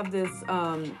 We have this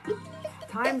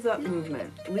Time's Up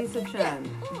movement. Lisa Chen,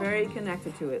 very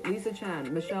connected to it. Lisa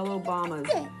Chen, Michelle Obama's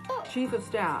chief of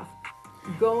staff,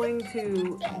 going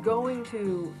to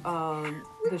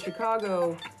the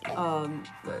Chicago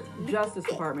Justice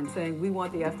Department saying, we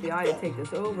want the FBI to take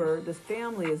this over. This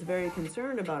family is very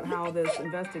concerned about how this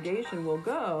investigation will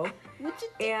go.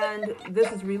 And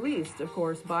this is released, of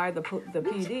course, by the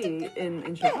PD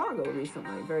in Chicago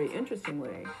recently, very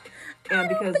interestingly. And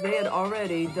because they had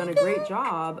already done a great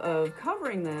job of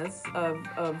covering this, of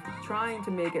trying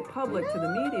to make it public to the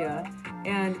media,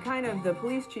 and kind of the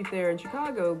police chief there in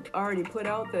Chicago already put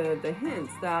out the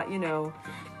hints that, you know,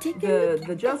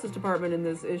 the Justice Department in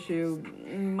this issue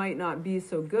might not be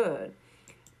so good.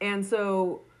 And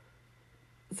so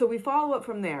we follow up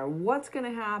from there. What's going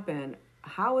to happen?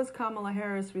 How is Kamala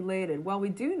Harris related? Well, we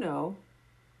do know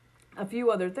a few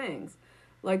other things.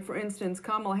 Like, for instance,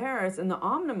 Kamala Harris in the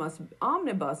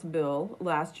omnibus bill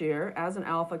last year as an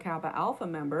Alpha Kappa Alpha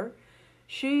member,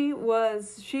 she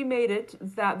made it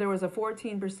that there was a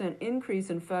 14% increase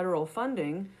in federal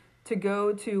funding to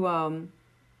go to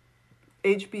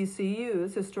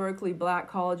HBCUs, historically black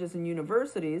colleges and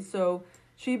universities. So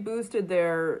she boosted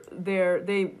their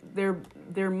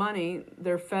money,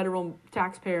 their federal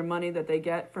taxpayer money that they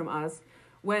get from us,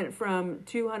 went from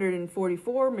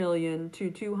 $244 million to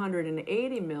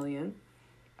 $280 million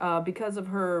because of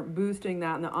her boosting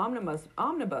that in the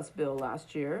omnibus bill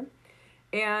last year.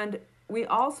 And we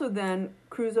also then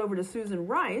cruise over to Susan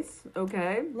Rice,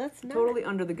 okay? Let's not. Totally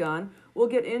under the gun. We'll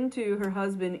get into her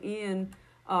husband, Ian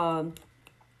O.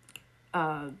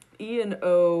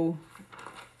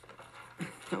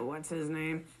 What's his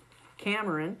name?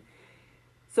 Cameron.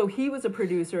 So he was a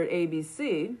producer at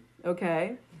ABC,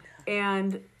 okay?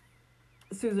 And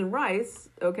Susan Rice,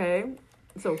 okay?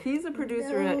 So he's a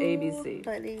producer at ABC.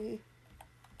 Buddy.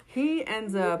 He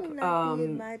ends up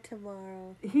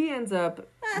he ends up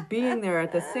being there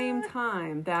at the same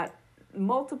time that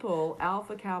multiple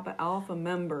Alpha Kappa Alpha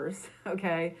members,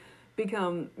 okay,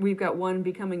 we've got one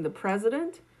becoming the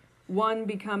president, one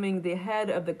becoming the head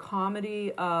of the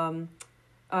comedy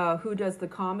who does the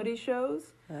comedy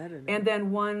shows, I don't know. and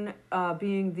then one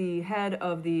being the head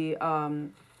of the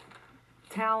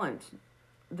talent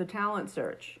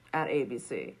search at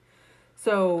ABC.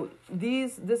 So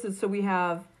we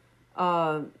have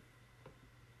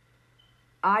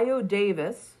Io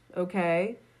Davis,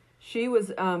 okay? She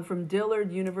was from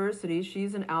Dillard University.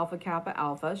 She's an Alpha Kappa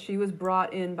Alpha. She was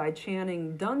brought in by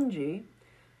Channing Dungey,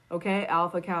 okay,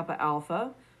 Alpha Kappa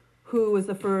Alpha, who was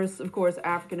the first, of course,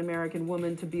 African-American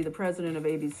woman to be the president of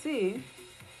ABC.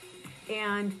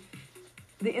 And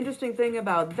the interesting thing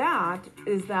about that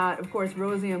is that, of course,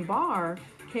 Roseanne Barr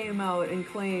came out and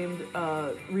claimed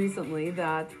recently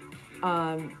that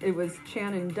it was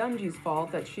Channing Dungey's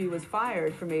fault that she was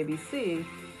fired from ABC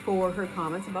for her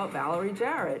comments about Valerie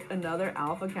Jarrett, another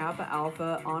Alpha Kappa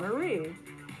Alpha honoree.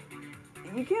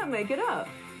 You can't make it up.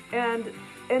 And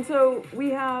so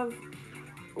we have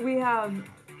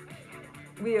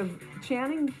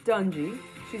Channing Dungey.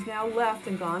 She's now left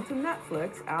and gone to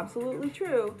Netflix, absolutely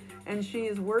true, and she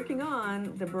is working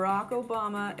on the Barack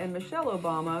Obama and Michelle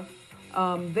Obama,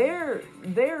 their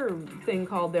thing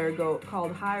called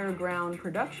Higher Ground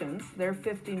Productions, their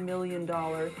 $50 million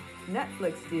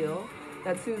Netflix deal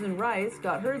that Susan Rice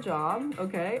got her job,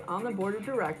 okay, on the board of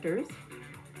directors.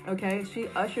 Okay, she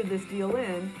ushered this deal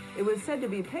in. It was said to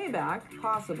be payback,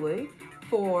 possibly,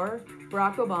 for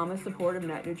Barack Obama's support of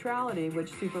net neutrality,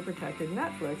 which super protected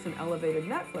Netflix and elevated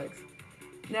Netflix.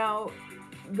 Now,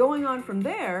 going on from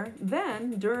there,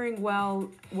 then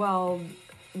while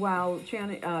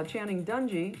Channing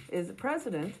Dungey is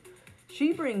president,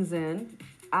 she brings in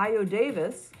Io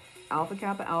Davis, Alpha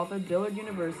Kappa Alpha, Dillard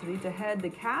University, to head the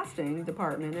casting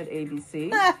department at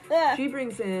ABC. She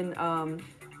brings in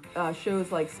shows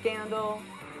like Scandal,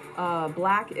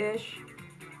 Black-ish,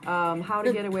 How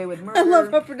to Get Away with Murder. I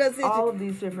love her pronunciation. All of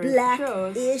these different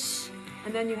shows. Black-ish.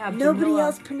 And then you have Nobody Jamila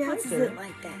else pronounces Hunter, it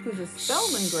like that. who's a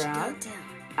Spelman grad, Don't tell.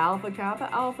 Alpha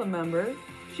Kappa Alpha member.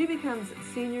 She becomes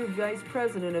senior vice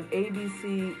president of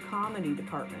ABC Comedy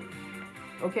Department.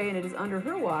 Okay, and it is under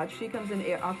her watch. She comes in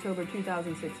October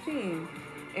 2016,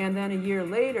 and then a year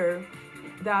later,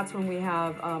 that's when we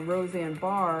have Roseanne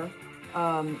Barr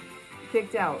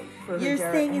kicked out for You're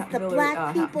her saying it's the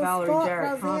black people's Valerie fault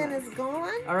Jarrett Roseanne comments. is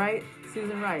gone? All right,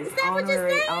 Susan Rice, Is that what you're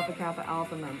honorary saying? Alpha Kappa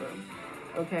Alpha member.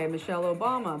 Okay, Michelle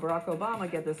Obama, Barack Obama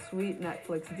get this sweet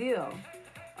Netflix deal.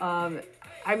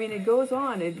 I mean, it goes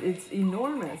on. It's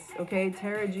enormous. Okay,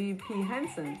 Tara G.P.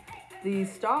 Henson, the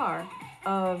star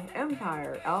of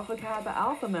Empire, Alpha Kappa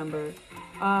Alpha member.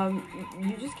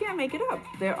 You just can't make it up.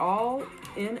 They're all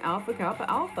in Alpha Kappa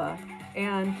Alpha.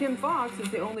 And Kim Foxx is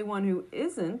the only one who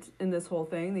isn't in this whole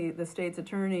thing, the state's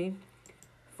attorney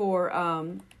for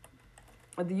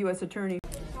the U.S. attorney.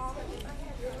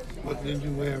 What did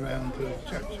you wear around to the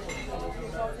church?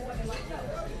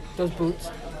 Those boots.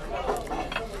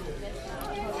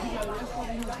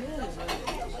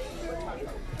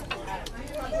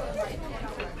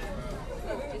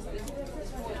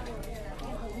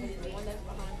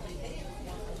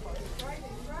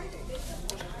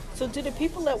 So do the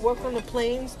people that work on the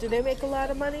planes, do they make a lot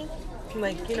of money?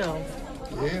 Like, you know.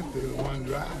 Yeah, they're the one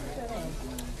driving.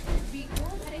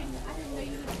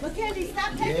 Mackenzie,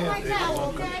 stop taking Yeah, my they're the towel,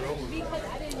 one okay? controlling.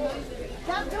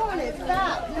 Stop doing it.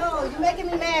 Stop. No, you're making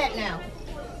me mad now.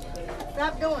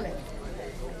 Stop doing it.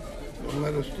 Don't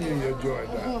let us steal your joy,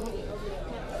 Doc.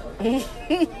 I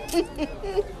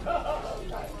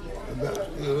better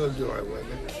steal her joy with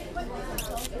it.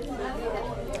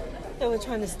 They were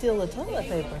trying to steal the toilet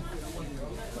paper.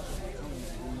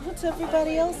 What's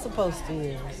everybody else supposed to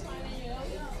use?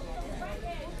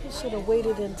 They should have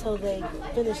waited until they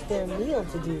finished their meal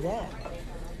to do that.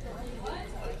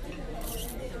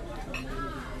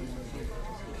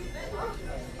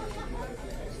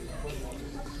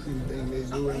 Same thing they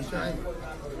do in China.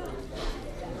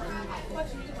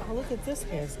 Oh, look at this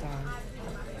hairstyle.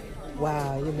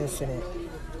 Wow, you're missing it.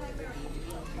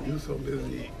 You're so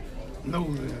busy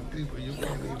nosing at people, you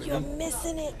can't even You're eat.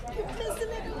 missing it. You're missing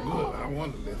it. Good, I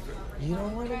want to listen. You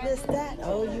don't want to miss that.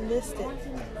 Oh, you missed it.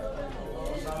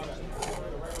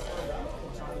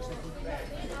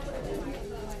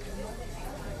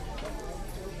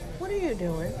 What are you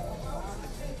doing?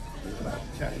 It's not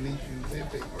the Chinese use their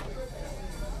paper.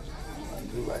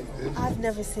 Do like this. I've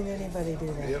never seen anybody do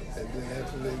that. Yep, and then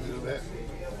after they do that,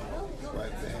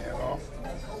 wipe their hand off.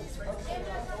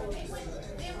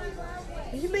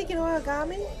 Are you making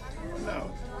origami?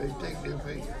 No, they take their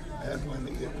paper. That's when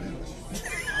they get finished.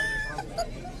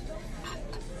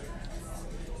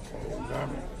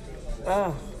 Origami.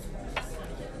 Oh.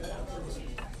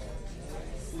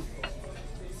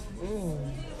 Mm.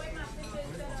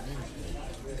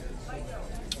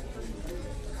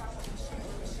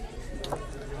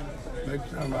 Next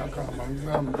time I come, I'm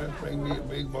gonna just bring me a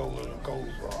big bowl of the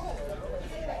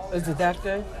coleslaw. Is it that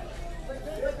good?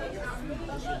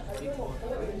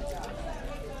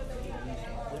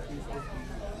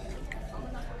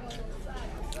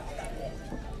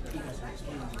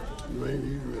 You ain't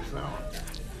eating the salad.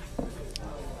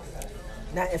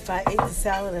 Now, if I ate the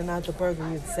salad and not the burger,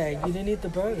 you'd say, you didn't eat the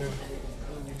burger.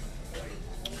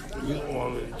 You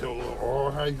ordered it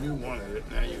all how you wanted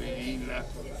it. Now you ain't eating that.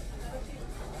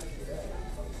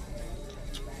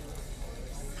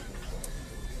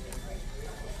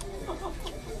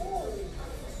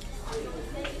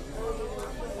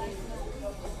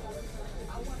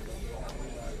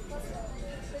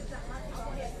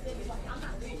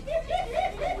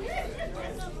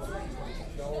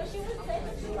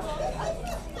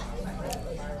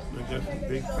 Look at some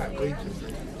big fat leeches.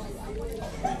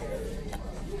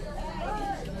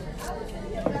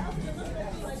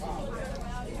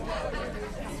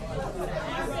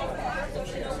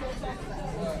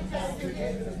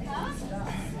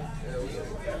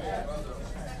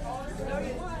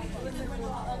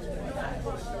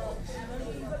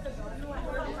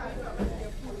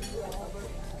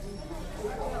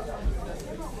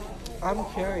 I'm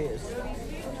curious.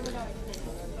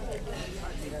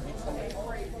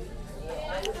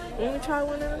 Let me try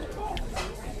one of them.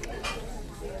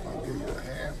 I'll give you a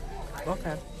half.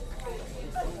 Okay.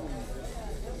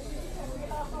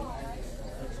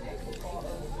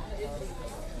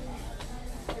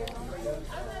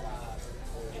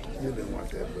 You didn't want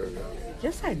that burger.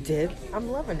 Yes, I did. I'm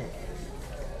loving it.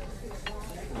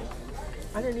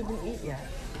 I didn't even eat yet.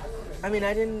 I mean,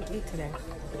 I didn't eat today.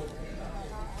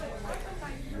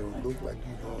 You don't look like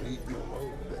you gonna eat no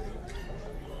more today.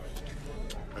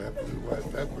 After you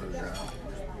wipe that burger out.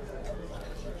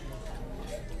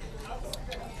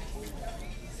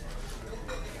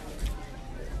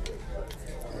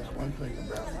 There's one thing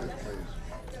about this place.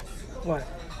 What?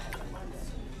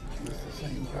 This is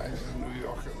same price in New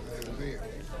York as it is here.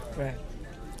 Right.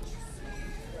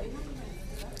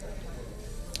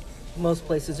 Most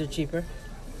places are cheaper.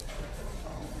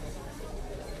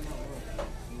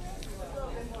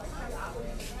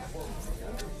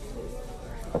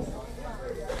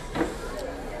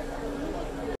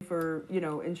 For,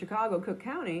 in Chicago, Cook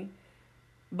County.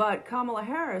 But Kamala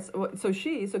Harris, so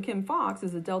Kim Foxx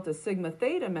is a Delta Sigma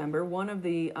Theta member, one of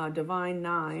the Divine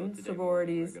Nine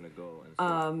sororities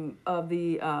of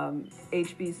the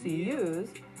HBCUs.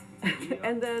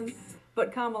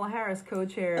 But Kamala Harris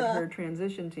co-chaired her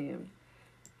transition team.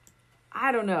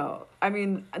 I don't know. I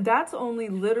mean, that's only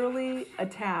literally a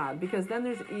tad, because then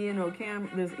there's Ian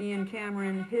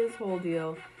Cameron, his whole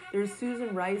deal. There's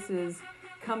Susan Rice's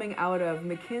coming out of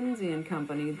McKinsey and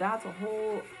Company. That's a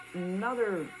whole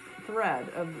another thread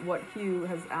of what Q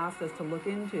has asked us to look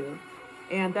into.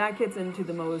 And that gets into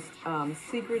the most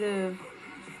secretive,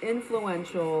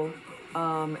 influential,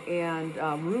 and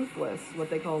ruthless, what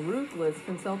they call ruthless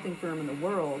consulting firm in the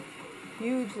world,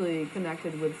 hugely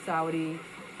connected with Saudi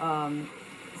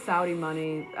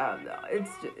money.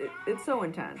 It's so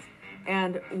intense.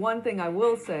 And one thing I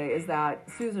will say is that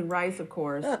Susan Rice, of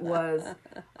course, was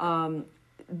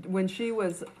when she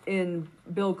was in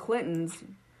Bill Clinton's.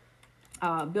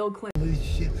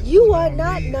 You are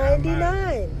not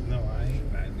 99. No, I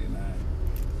ain't 99.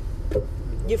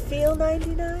 You feel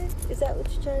 99? Is that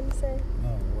what you're trying to say? No,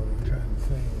 what I'm trying to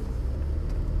say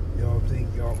is, y'all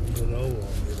think y'all can get over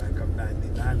on me like I'm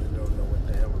 99 and don't know what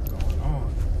the hell is going on.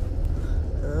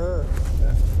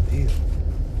 That's the deal.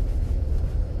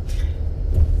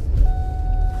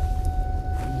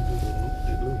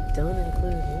 Don't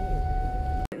include me.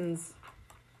 Clinton's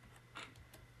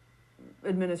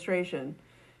administration,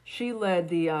 she led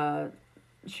the.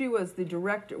 She was the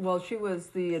director. Well, she was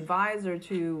the advisor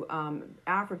to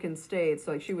African states.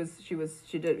 Like she was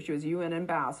UN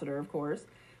ambassador, of course,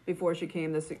 before she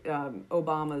came this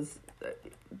Obama's.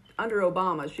 Under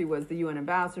Obama, she was the UN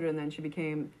ambassador, and then she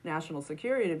became national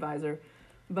security advisor.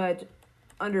 But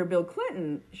under Bill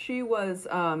Clinton, she was.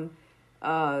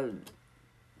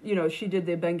 She did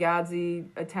the Benghazi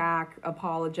attack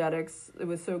apologetics. It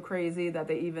was so crazy that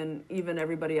they even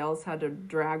everybody else had to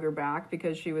drag her back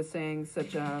because she was saying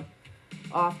such a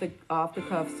off the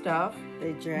cuff stuff.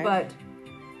 They dragged. But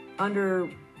under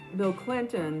Bill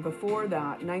Clinton, before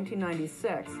that,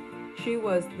 1996, she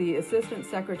was the Assistant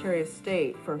Secretary of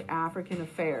State for African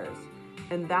Affairs,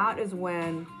 and that is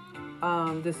when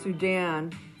the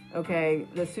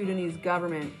Sudanese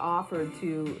government offered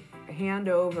to hand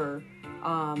over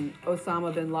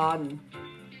Osama bin Laden.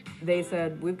 They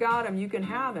said, we've got him, you can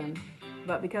have him.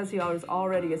 But because he was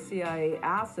already a CIA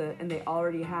asset and they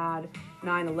already had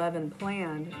 9/11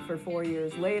 planned for 4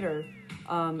 years later,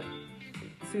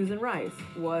 Susan Rice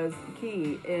was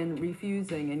key in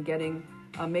refusing and getting,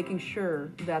 making sure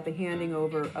that the handing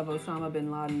over of Osama bin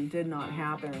Laden did not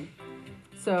happen.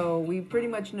 So we pretty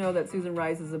much know that Susan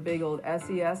Rice is a big old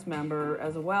SES member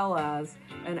as well as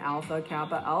an Alpha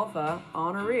Kappa Alpha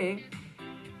honoree.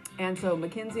 And so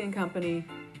McKinsey and Company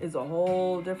is a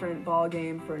whole different ball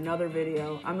game for another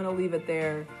video. I'm going to leave it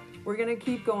there. We're going to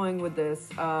keep going with this.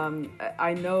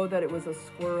 I know that it was a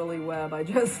squirrely web I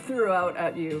just threw out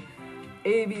at you.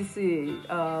 ABC,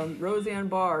 Roseanne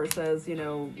Barr says,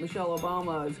 Michelle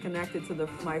Obama is connected to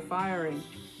my firing.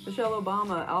 Michelle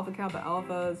Obama, Alpha Kappa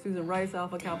Alpha, Susan Rice,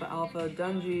 Alpha Kappa Alpha,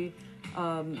 Dungy,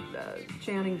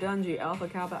 Channing Dungy, Alpha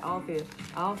Kappa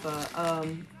Alpha,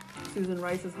 Susan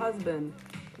Rice's husband,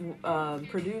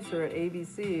 producer at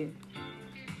ABC,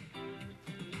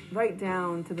 right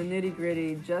down to the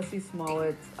nitty-gritty, Jussie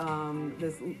Smollett,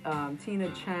 Tina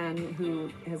Chen, who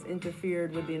has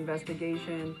interfered with the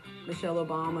investigation, Michelle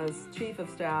Obama's chief of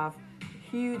staff,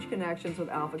 huge connections with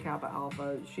Alpha Kappa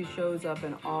Alpha. She shows up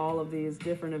in all of these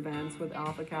different events with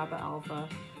Alpha Kappa Alpha.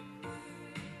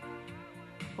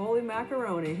 Holy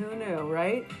macaroni, who knew,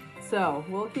 right? So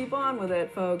we'll keep on with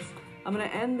it, folks. I'm going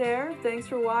to end there. Thanks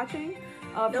for watching.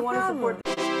 If you want to support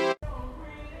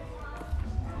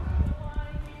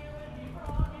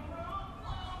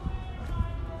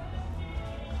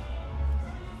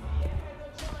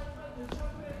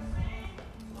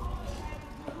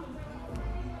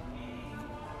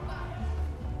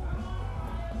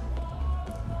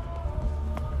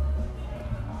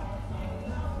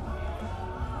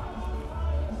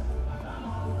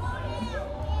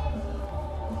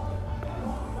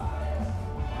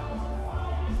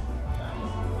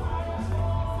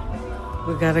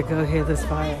We gotta go hear this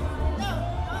fire.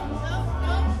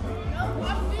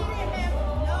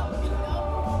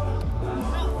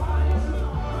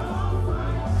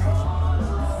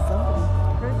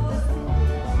 Somebody heard this.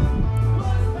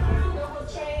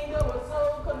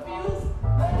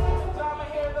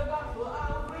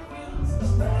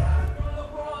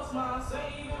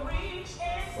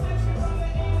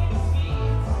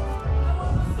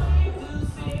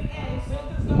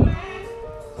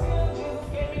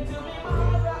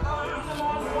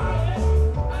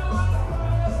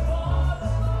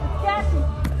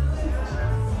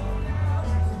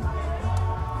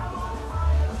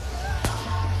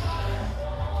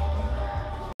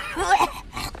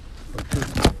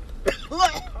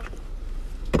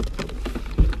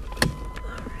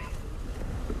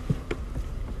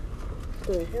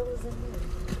 the hell is in there?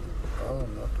 I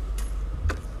don't know.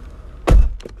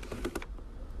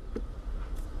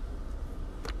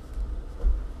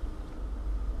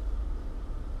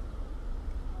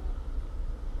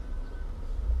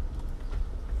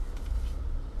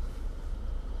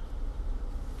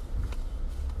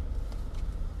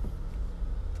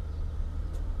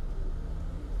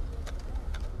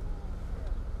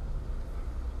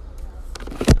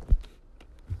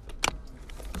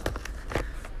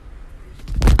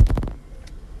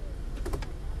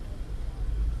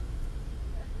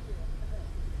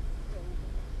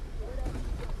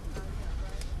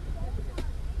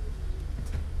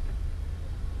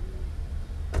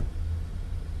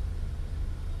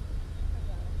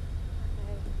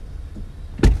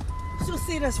 She'll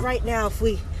see us right now if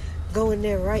we go in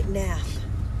there right now.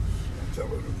 Tell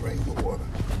her to bring the water.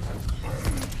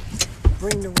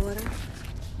 Bring the water?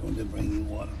 Don't they bring you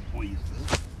water before you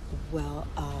sit? Well,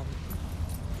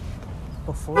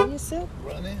 before you sit?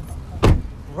 Run in.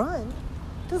 Run?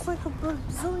 There's like a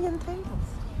bazillion tables.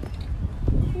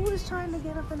 Who is trying to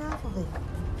get up an Applebee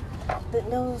that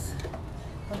knows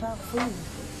about food?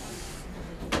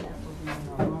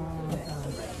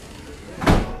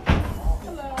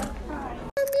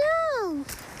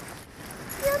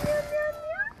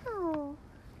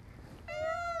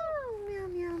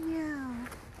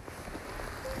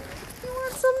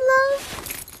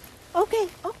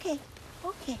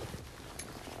 Okay.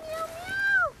 Meow,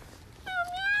 meow. Meow,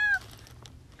 meow.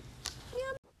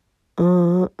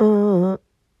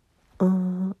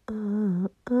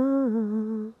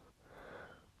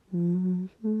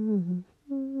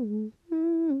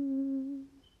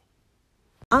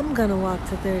 I'm gonna walk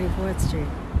to 34th Street.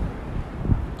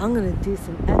 I'm gonna do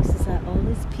some exercise. All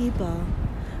these people are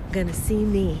gonna see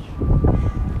me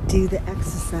do the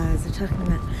exercise. They're talking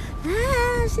about,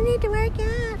 she need to work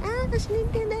out. She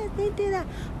need to do this, they do that.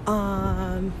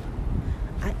 I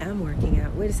am working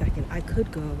out. Wait a second. I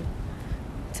could go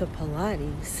to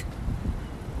Pilates.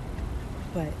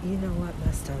 But you know what?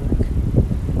 My stomach.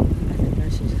 I think I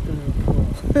should just go to the pool.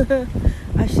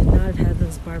 I should not have had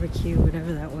those barbecue,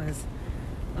 whatever that was.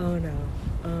 Oh no.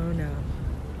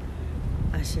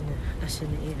 I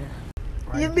shouldn't eat it.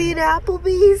 Right You mean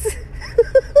Applebee's?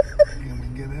 Can we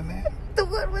get in there? The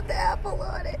one with the apple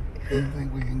on it. You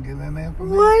think we can get in there for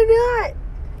me? Why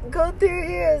not? Go through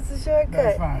here. It's a shortcut.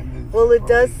 That's fine. Well, it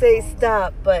does say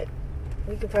stop, but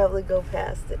we could probably go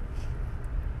past it.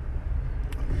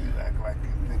 You act like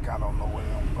you think I don't know where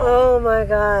I'm going. Oh my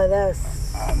God,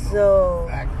 that's I know so.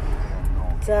 exactly where I'm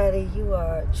going. Daddy, you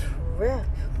are a trip.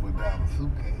 Without a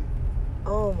suitcase.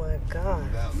 Oh my God.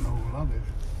 Without no luggage.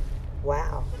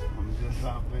 Wow. I'm just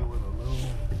out there with a little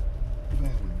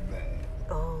sandwich bag.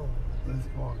 Oh. Let's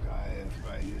park our ass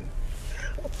right here.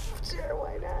 Sure,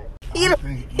 why not? I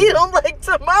think You don't like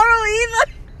tomorrow either?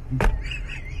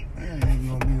 I ain't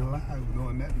gonna be alive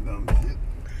doing that dumb shit.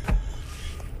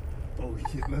 Oh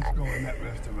shit, let's go in that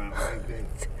restaurant right there.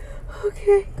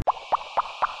 Okay.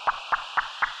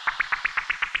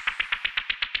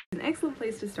 An excellent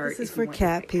place to start. This is if for you want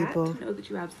cat to people. To know that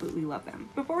you absolutely love them.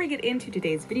 Before we get into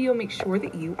today's video, make sure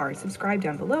that you are subscribed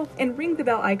down below and ring the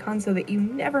bell icon so that you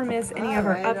never miss any of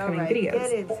our upcoming videos.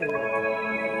 Get into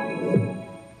it.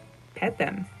 Pet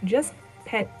them. Just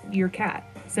pet your cat.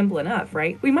 Simple enough,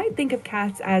 right? We might think of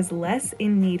cats as less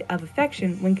in need of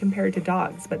affection when compared to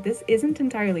dogs, but this isn't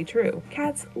entirely true.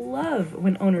 Cats love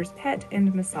when owners pet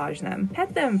and massage them.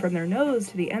 Pet them from their nose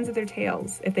to the ends of their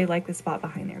tails. If they like the spot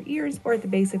behind their ears or at the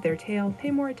base of their tail,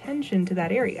 pay more attention to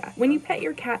that area. When you pet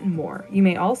your cat more, you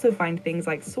may also find things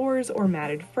like sores or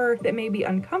matted fur that may be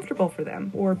uncomfortable for them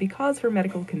or be cause for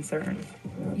medical concern.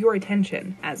 Your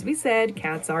attention. As we said,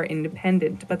 cats are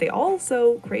independent, but they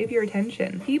also crave your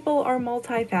attention. People are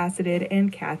multifaceted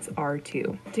and cats are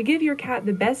too. To give your cat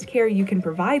the best care you can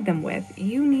provide them with,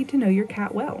 you need to know your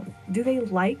cat well. Do they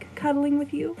like cuddling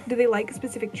with you? Do they like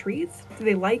specific treats? Do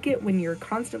they like it when you're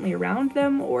constantly around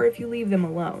them or if you leave them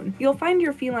alone? You'll find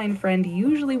your feline friend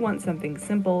usually wants something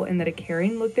simple and that a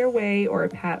caring look their way or a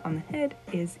pat on the head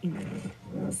is enough.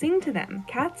 Sing to them.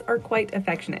 Cats are quite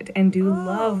affectionate and do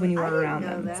love when you are around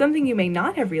them. Something you may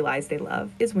not have realized they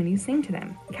love is when you sing to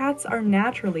them. Cats are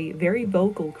naturally very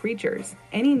vocal creatures.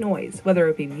 Any noise, whether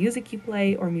it be music you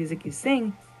play or music you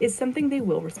sing, is something they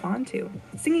will respond to.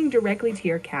 Singing directly to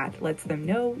your cat lets them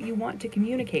know you want to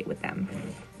communicate with them.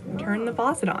 Turn the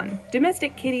faucet on.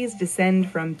 Domestic kitties descend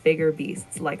from bigger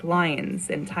beasts like lions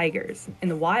and tigers. In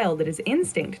the wild, it is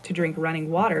instinct to drink running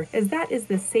water, as that is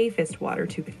the safest water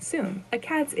to consume. A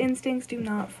cat's instincts do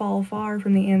not fall far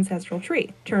from the ancestral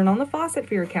tree. Turn on the faucet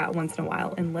for your cat once in a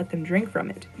while and let them drink from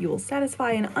it. You will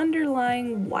satisfy an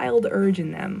underlying wild urge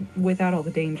in them without all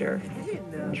the danger.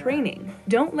 Training.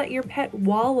 Don't let your pet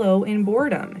wallow in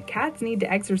boredom. Cats need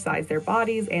to exercise their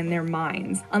bodies and their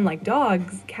minds. Unlike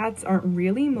dogs, cats aren't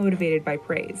really motivated by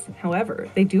praise. However,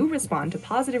 they do respond to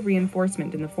positive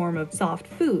reinforcement in the form of soft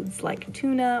foods like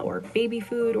tuna or baby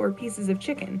food or pieces of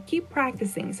chicken. Keep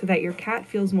practicing so that your cat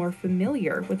feels more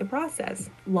familiar with the process.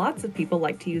 Lots of people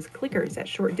like to use clickers at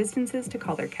short distances to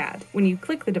call their cat. When you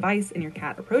click the device and your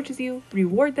cat approaches you,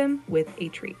 reward them with a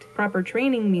treat. Proper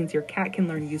training means your cat can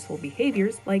learn useful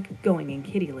behaviors like going in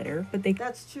kitty litter, but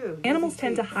That's true. animals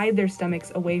tend to hide their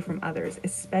stomachs away from others,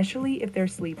 especially if they're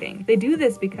sleeping. They do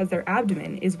this because their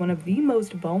abdomen is one of the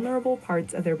most vulnerable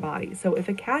parts of their body, so if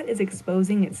a cat is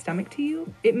exposing its stomach to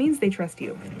you, it means they trust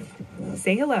you.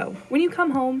 Say hello. When you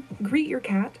come home, greet your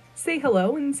cat, say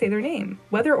hello, and say their name.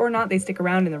 Whether or not they stick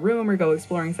around in the room or go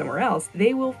exploring somewhere else,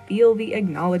 they will feel the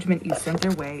acknowledgement you sent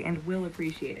their way and will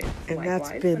appreciate it. And Likewise,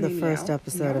 that's been from the me first now,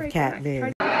 episode of right Cat back.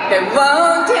 News. It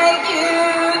won't take you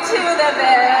to the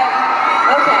bed.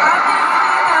 Okay.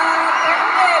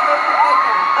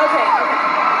 Okay.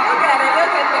 You'll get it.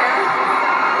 You'll get there.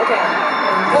 Okay.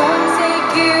 It won't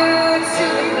take you to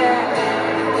the bed.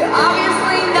 You're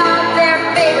obviously not their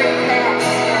favorite pet.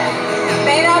 You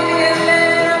may not be a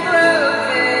man of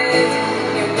roses.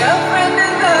 Your girlfriend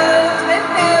is those with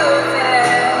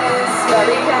noses.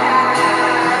 Smelly cat,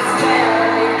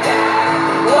 smelly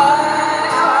cat. What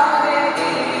are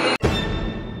they?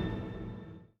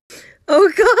 Oh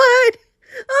God!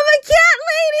 I'm a cat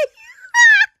lady!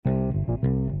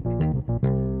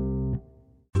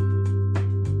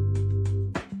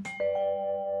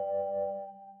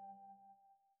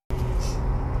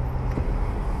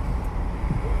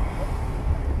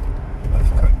 Let's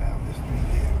cut down this street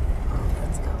here.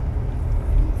 Let's go.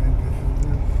 You think this is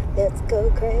good? Let's go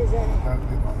crazy. I'll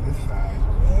get on this side.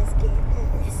 Let's get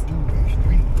It's a two-way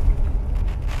street.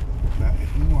 Now,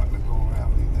 if you want to go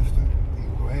around me, mister, you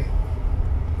go ahead.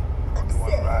 If you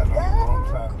want to ride on the wrong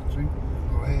side of the street,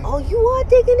 go ahead. Oh, you are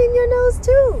digging in your nose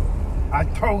too. I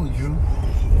told you.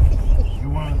 You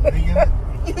want to dig in it?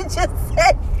 You just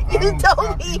said, I you don't told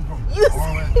stop me, from you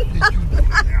all that shit you do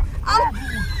now.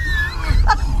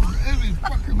 Every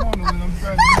fucking morning when I'm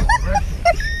trying to make breakfast,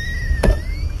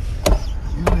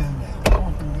 you in there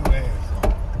talking your ass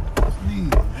off,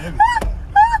 sneezing, everything.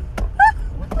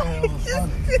 What the hell is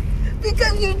funny?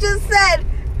 because you just said,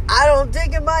 I don't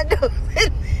dig in my nose.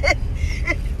 And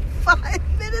 5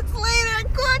 minutes later, I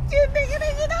caught you digging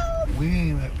in your nose. We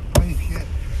ain't at the place yet.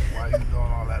 Why you doing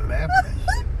all that laughing and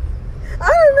shit? I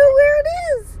don't know where it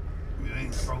is. You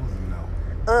ain't frozen though.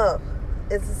 Oh,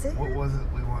 is it secret? What was it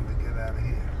we wanted to get out of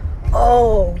here?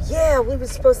 Oh, yeah, we were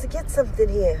supposed to get something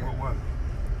here. What was it?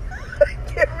 I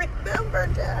can't remember,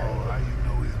 Oh, Dad. how you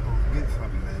know we supposed to get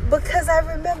something then? Because I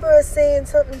remember us saying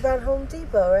something about Home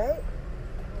Depot, right?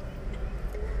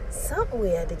 Something we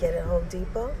had to get at Home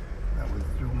Depot. That was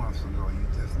 2 months ago. You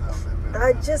just now remember.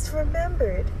 I just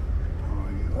remembered. Oh,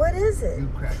 you, What is it? You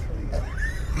cracked me up.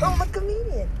 I'm a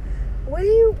comedian. What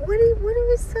are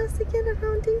we supposed to get at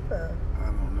Home Depot? I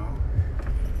don't know.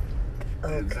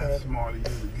 And Okay. that's smart of you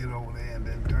to get over there and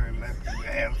then turn left, you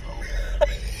asshole.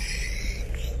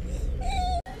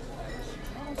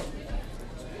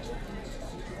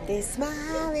 They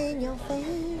smile in your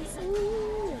face.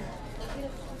 Ooh.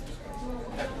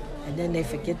 And then they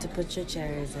forget to put your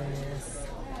cherries in this.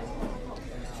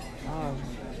 Oh.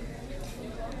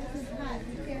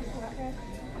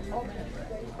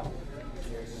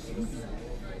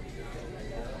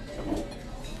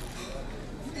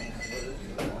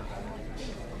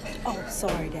 Oh,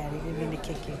 sorry, Daddy. Didn't mean to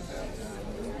kick you.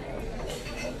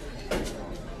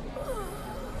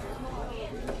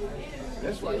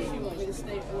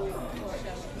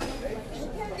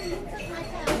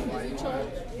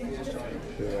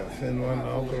 Should I send one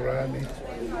to Uncle Rodney?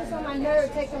 It's on my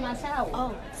nerve taking my towel.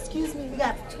 Oh, excuse me. You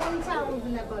got 20 towels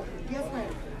in that bucket. Yes,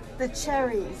 ma'am. The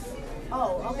cherries.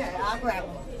 Oh, okay. I'll grab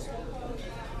them.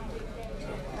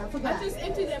 I forgot. I just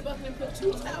emptied that bucket and put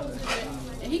 2 towels in there,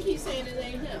 and he keeps saying it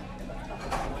ain't him.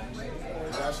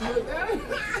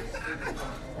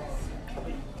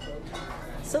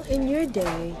 So in your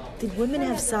day, did women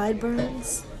have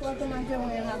sideburns? What am I doing?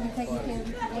 I'm taking care of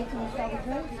making soda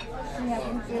drinks. We have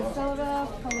root beer soda,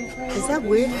 Polish Is that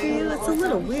weird for you? It's a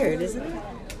little weird, isn't it?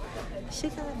 She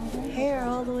got hair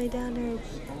all the way down to her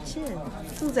chin.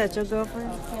 Who's that, your girlfriend?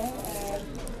 I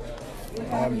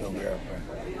have no girlfriend.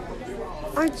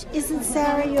 Isn't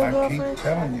Sarah your I girlfriend? keep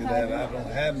telling you that I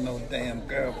don't have no damn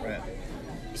girlfriend.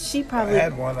 She I probably.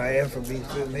 had one. I asked her to be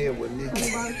sitting here with me,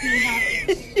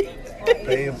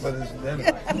 paying for this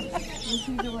dinner.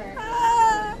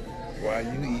 While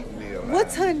you eat me alive.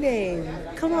 What's her name?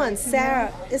 Come on,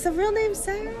 Sarah. Is her real name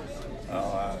Sarah?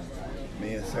 Oh,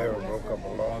 me and Sarah broke up a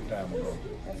long time ago.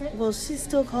 Well, she's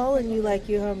still calling you like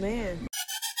you're her man.